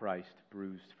body of Christ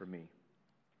bruised for me.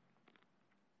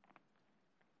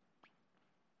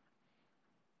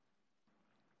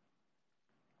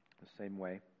 The same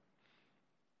way.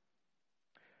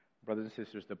 Brothers and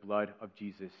sisters, the blood of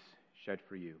Jesus shed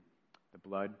for you. The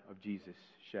blood of Jesus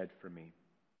shed for me.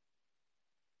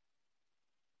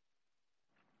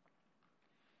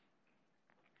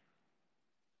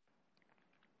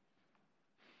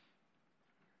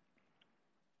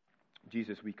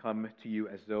 Jesus, we come to you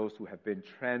as those who have been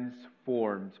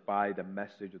transformed by the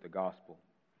message of the gospel.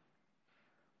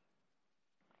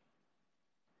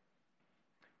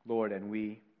 Lord, and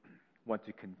we want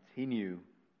to continue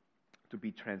to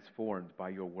be transformed by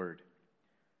your word.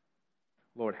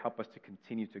 Lord, help us to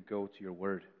continue to go to your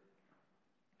word.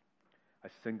 A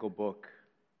single book,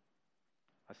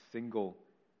 a single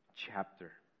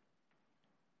chapter,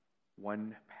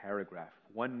 one paragraph,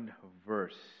 one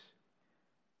verse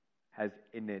has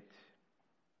in it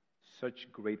such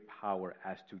great power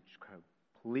as to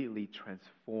completely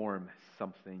transform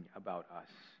something about us.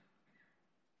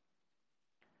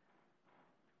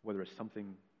 Whether it's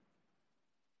something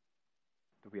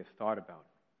that we have thought about,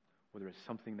 whether it's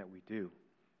something that we do.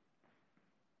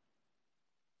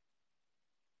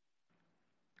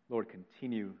 Lord,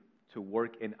 continue to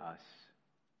work in us.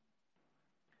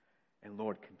 And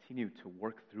Lord, continue to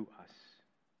work through us.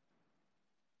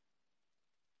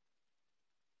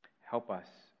 Help us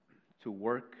to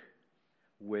work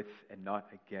with and not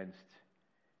against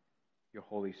your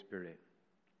Holy Spirit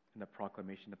in the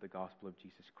proclamation of the gospel of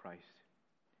Jesus Christ.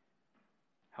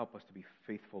 Help us to be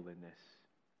faithful in this.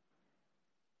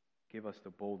 Give us the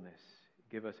boldness.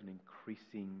 Give us an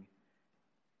increasing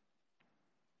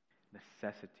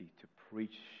necessity to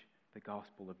preach the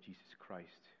gospel of Jesus Christ.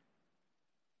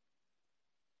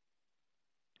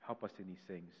 Help us in these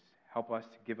things. Help us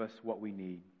to give us what we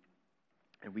need.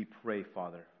 And we pray,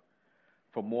 Father,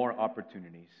 for more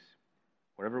opportunities,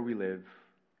 wherever we live,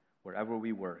 wherever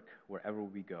we work, wherever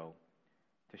we go,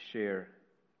 to share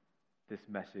this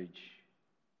message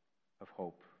of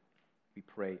hope. We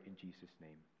pray in Jesus'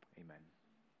 name. Amen.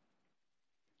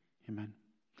 Amen.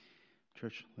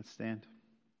 Church, let's stand.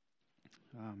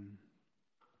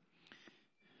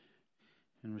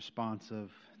 In response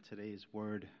of today's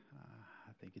word,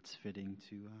 I think it's fitting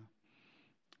to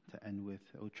end with,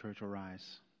 "O church,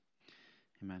 arise."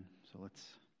 Amen. So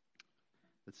let's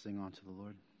sing on to the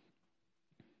Lord.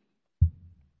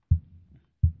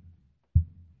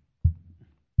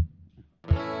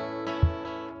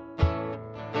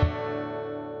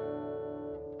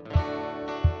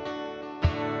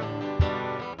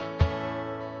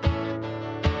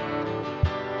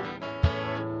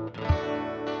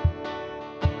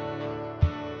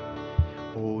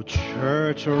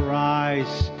 church,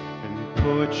 arise and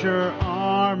put your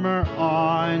armor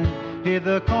on. Hear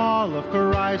the call of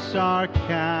Christ our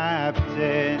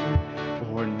captain.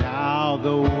 For now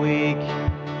the weak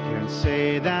can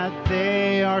say that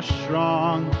they are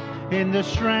strong in the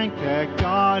strength that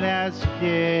God has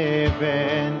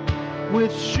given.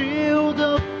 With shield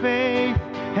of faith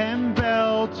and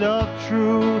belt of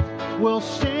truth, we'll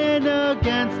stand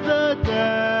against the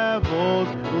devil's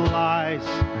lies.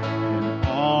 An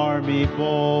army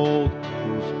bold,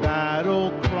 whose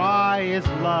battle cry is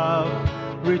love,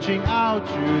 reaching out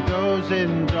to those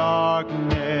in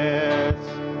darkness.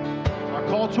 Our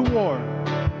call to war,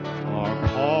 our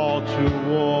call to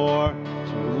war,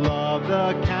 to love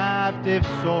the captive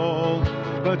soul,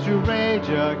 but to rage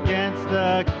against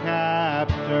the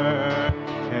captor.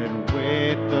 And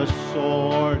with the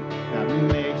sword that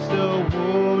makes the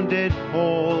wounded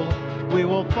whole, we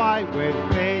will fight with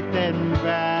faith and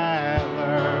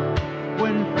valor.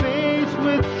 When faced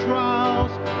with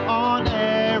trials on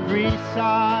every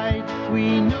side,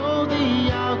 we know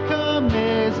the outcome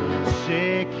is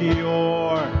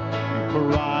secure. And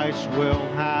Christ will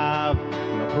have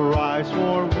the price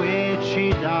for which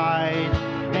he died,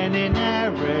 an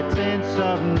inheritance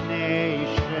of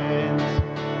nations.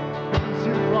 See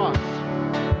the cross.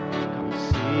 Come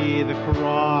see the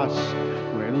cross,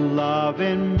 where love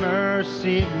and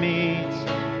mercy meet,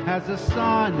 as the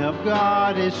Son of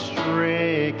God is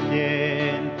stricken.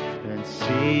 And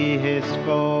see his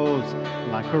foes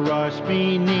like crushed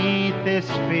beneath his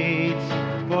feet,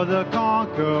 for the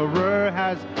conqueror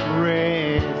has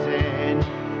risen.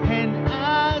 And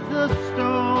as the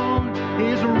stone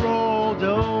is rolled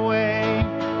away,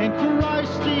 and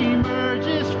Christ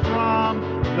emerges from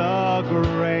the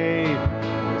grave,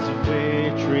 his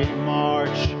victory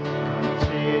march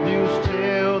continues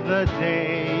till the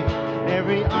day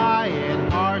every eye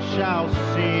and heart shall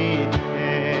see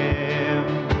him.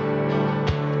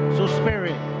 So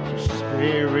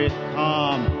Spirit,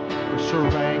 come, with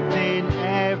strength in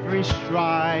every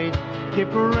stride,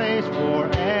 give grace for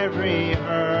every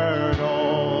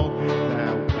hurdle,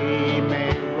 that we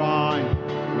may run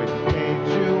with faith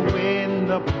to win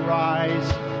the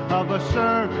prize of a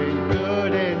servant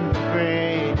good and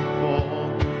faithful.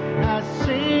 As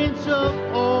saints of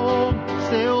old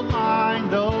still line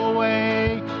the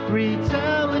way,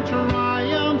 retelling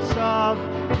triumphs of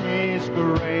his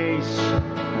grace.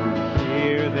 We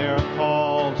hear their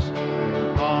calls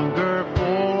and hunger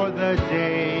for the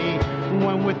day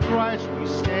when with Christ we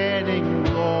stand in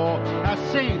glory. As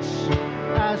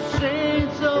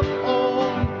saints of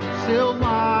old still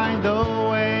line the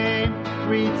way,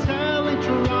 retelling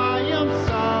triumphs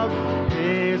of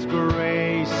his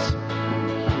grace.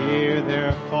 We hear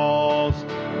their calls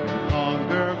and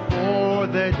hunger for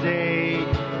the day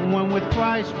when with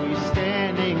Christ we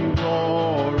stand in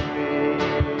glory.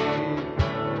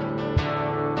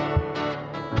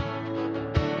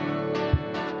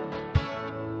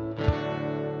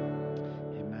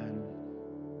 Amen.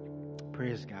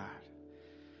 Praise God.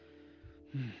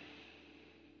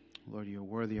 Lord, you're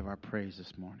worthy of our praise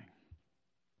this morning.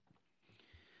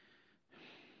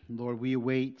 Lord, we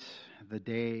await the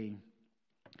day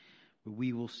where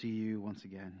we will see you once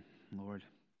again, Lord.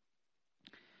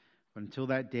 But until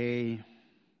that day,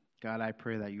 God, I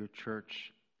pray that your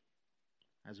church,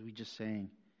 as we just sang,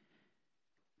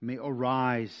 may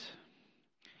arise,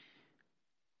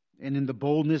 and in the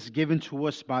boldness given to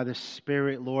us by the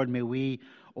Spirit, Lord, may we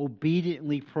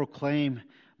obediently proclaim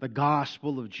the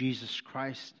gospel of Jesus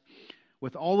Christ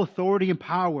with all authority and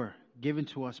power given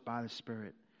to us by the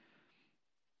Spirit.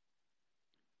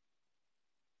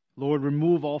 Lord,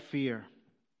 remove all fear,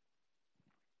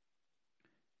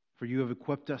 for you have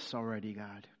equipped us already,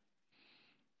 God.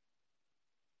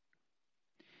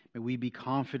 May we be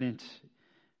confident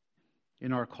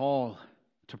in our call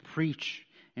to preach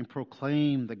and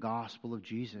proclaim the gospel of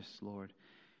Jesus, Lord.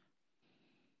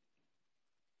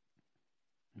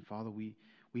 And Father, we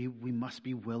must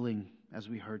be willing, as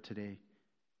we heard today,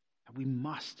 we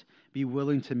must be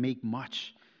willing to make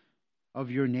much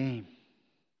of your name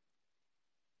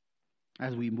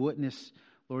as we witness,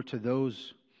 Lord, to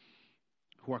those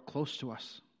who are close to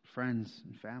us, friends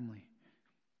and family.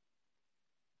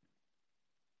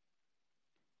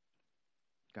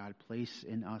 God, place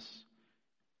in us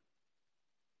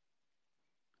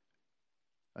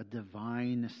a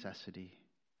divine necessity,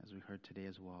 as we heard today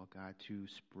as well, God, to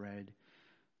spread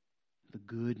the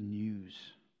good news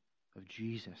of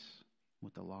Jesus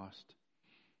with the lost.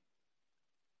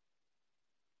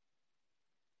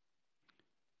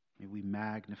 May we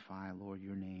magnify, Lord,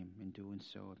 your name in doing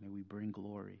so. May we bring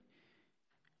glory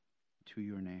to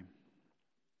your name.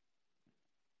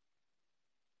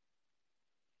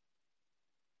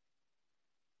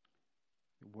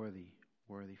 worthy,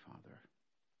 worthy Father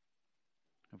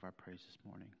of our praise this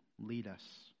morning. Lead us.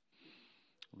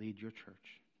 Lead your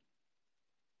church.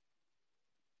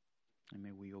 And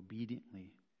may we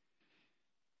obediently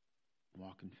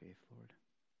walk in faith, Lord.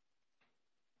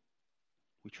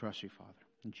 We trust you, Father.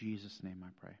 In Jesus' name I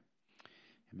pray.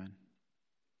 Amen.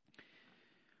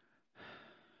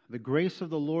 The grace of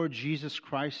the Lord Jesus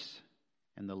Christ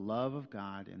and the love of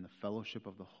God and the fellowship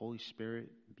of the Holy Spirit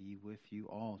be with you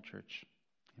all, church.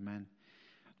 Amen.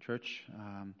 Church,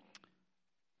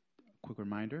 quick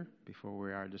reminder before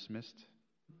we are dismissed.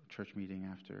 Church meeting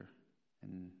after,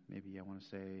 and maybe I want to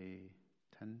say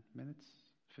 10 minutes,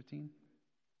 15?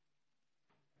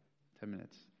 10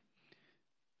 minutes.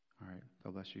 All right.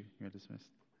 God bless you. You're dismissed.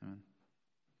 Amen.